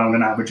from around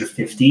an average of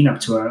 15 up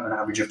to an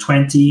average of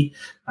 20,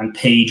 and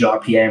page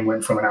RPM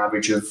went from an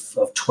average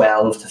of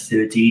 12 to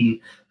 13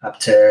 up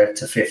to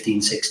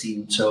 15,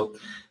 16. So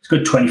it's a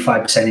good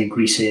 25%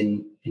 increase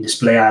in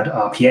display ad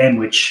RPM,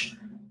 which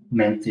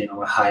meant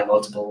a high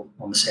multiple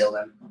on the sale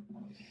then.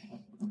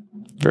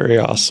 Very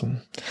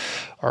awesome.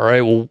 All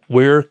right. Well,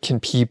 where can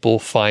people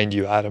find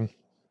you, Adam?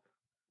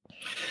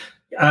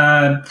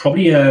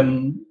 Probably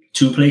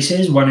two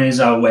places. One is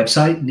our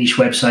website,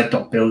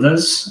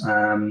 nichewebsite.builders.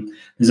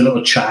 There's a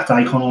little chat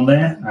icon on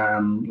there.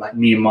 Like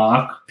me and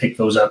Mark pick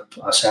those up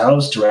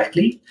ourselves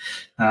directly.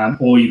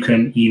 Or you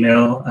can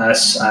email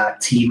us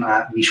at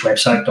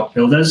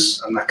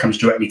team@nichewebsite.builders, and that comes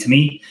directly to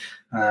me.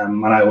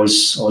 And I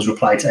always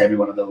reply to every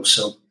one of those.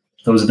 So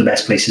those are the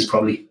best places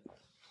probably.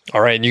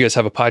 All right. And you guys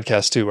have a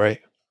podcast too,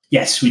 right?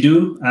 Yes, we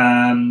do.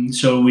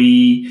 So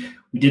we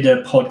did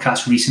a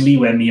podcast recently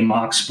where me and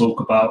Mark spoke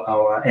about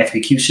our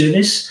FAQ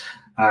service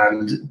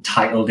and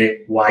titled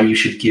it "Why You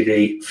Should Give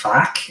a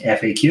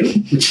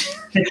FAQ," which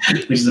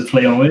is a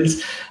play on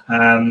words.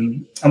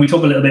 And we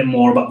talk a little bit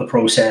more about the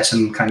process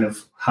and kind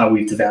of how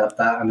we've developed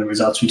that and the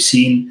results we've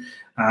seen.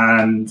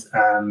 And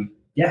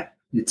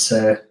it's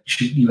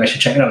you guys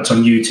should check it out. It's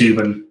on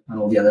YouTube and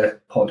all the other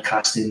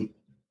podcasting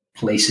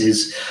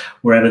places,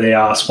 wherever they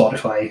are,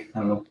 Spotify, I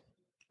don't know.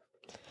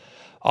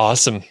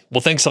 Awesome.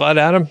 Well, thanks a lot,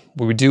 Adam.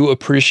 We do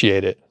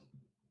appreciate it.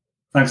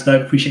 Thanks,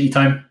 Doug. Appreciate your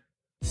time.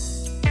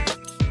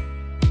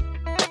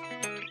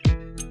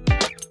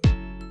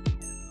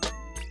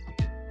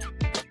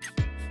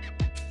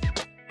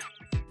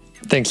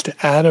 Thanks to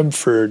Adam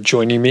for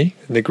joining me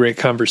in the great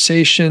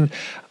conversation.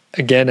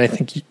 Again, I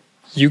think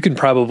you can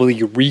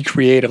probably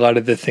recreate a lot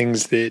of the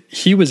things that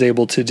he was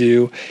able to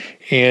do.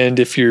 And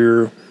if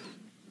you're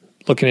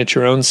looking at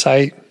your own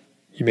site,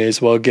 you may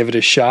as well give it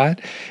a shot.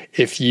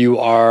 If you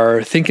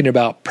are thinking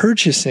about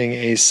purchasing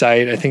a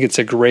site, I think it's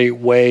a great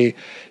way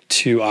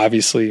to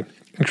obviously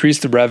increase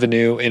the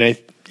revenue. And I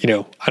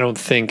don't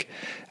think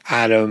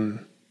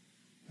Adam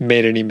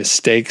made any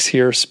mistakes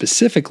here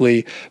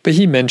specifically, but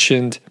he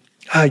mentioned,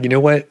 you know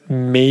what,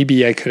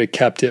 maybe I could have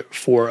kept it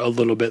for a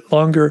little bit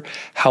longer.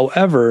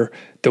 However,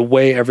 the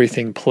way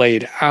everything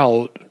played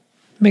out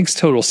makes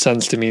total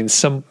sense to me. And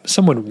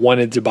someone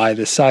wanted to buy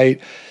the site.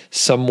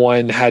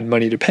 Someone had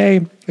money to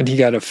pay, and he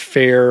got a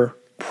fair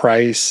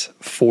price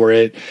for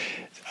it.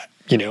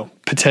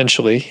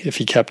 Potentially, if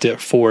he kept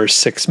it for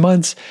 6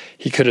 months,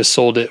 he could have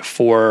sold it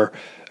for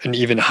an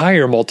even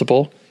higher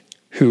multiple.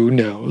 Who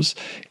knows?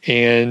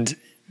 And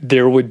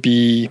there would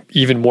be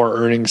even more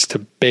earnings to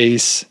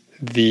base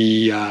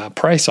the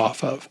price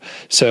off of.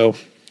 So,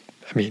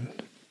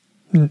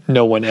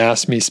 no one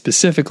asked me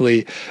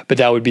specifically, but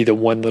that would be the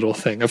one little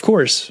thing. Of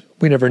course,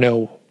 we never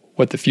know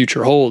what the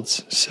future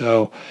holds.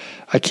 So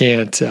I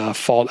can't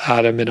fault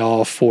Adam at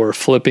all for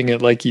flipping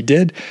it like he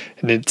did.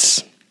 And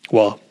it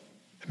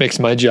makes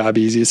my job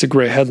easy. It's a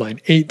great headline.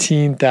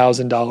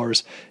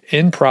 $18,000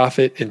 in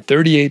profit in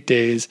 38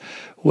 days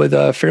with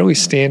a fairly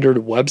standard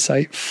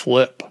website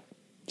flip.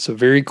 So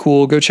very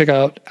cool. Go check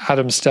out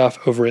Adam's stuff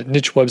over at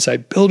Niche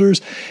Website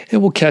Builders,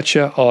 and we'll catch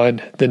you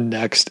on the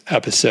next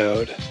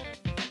episode.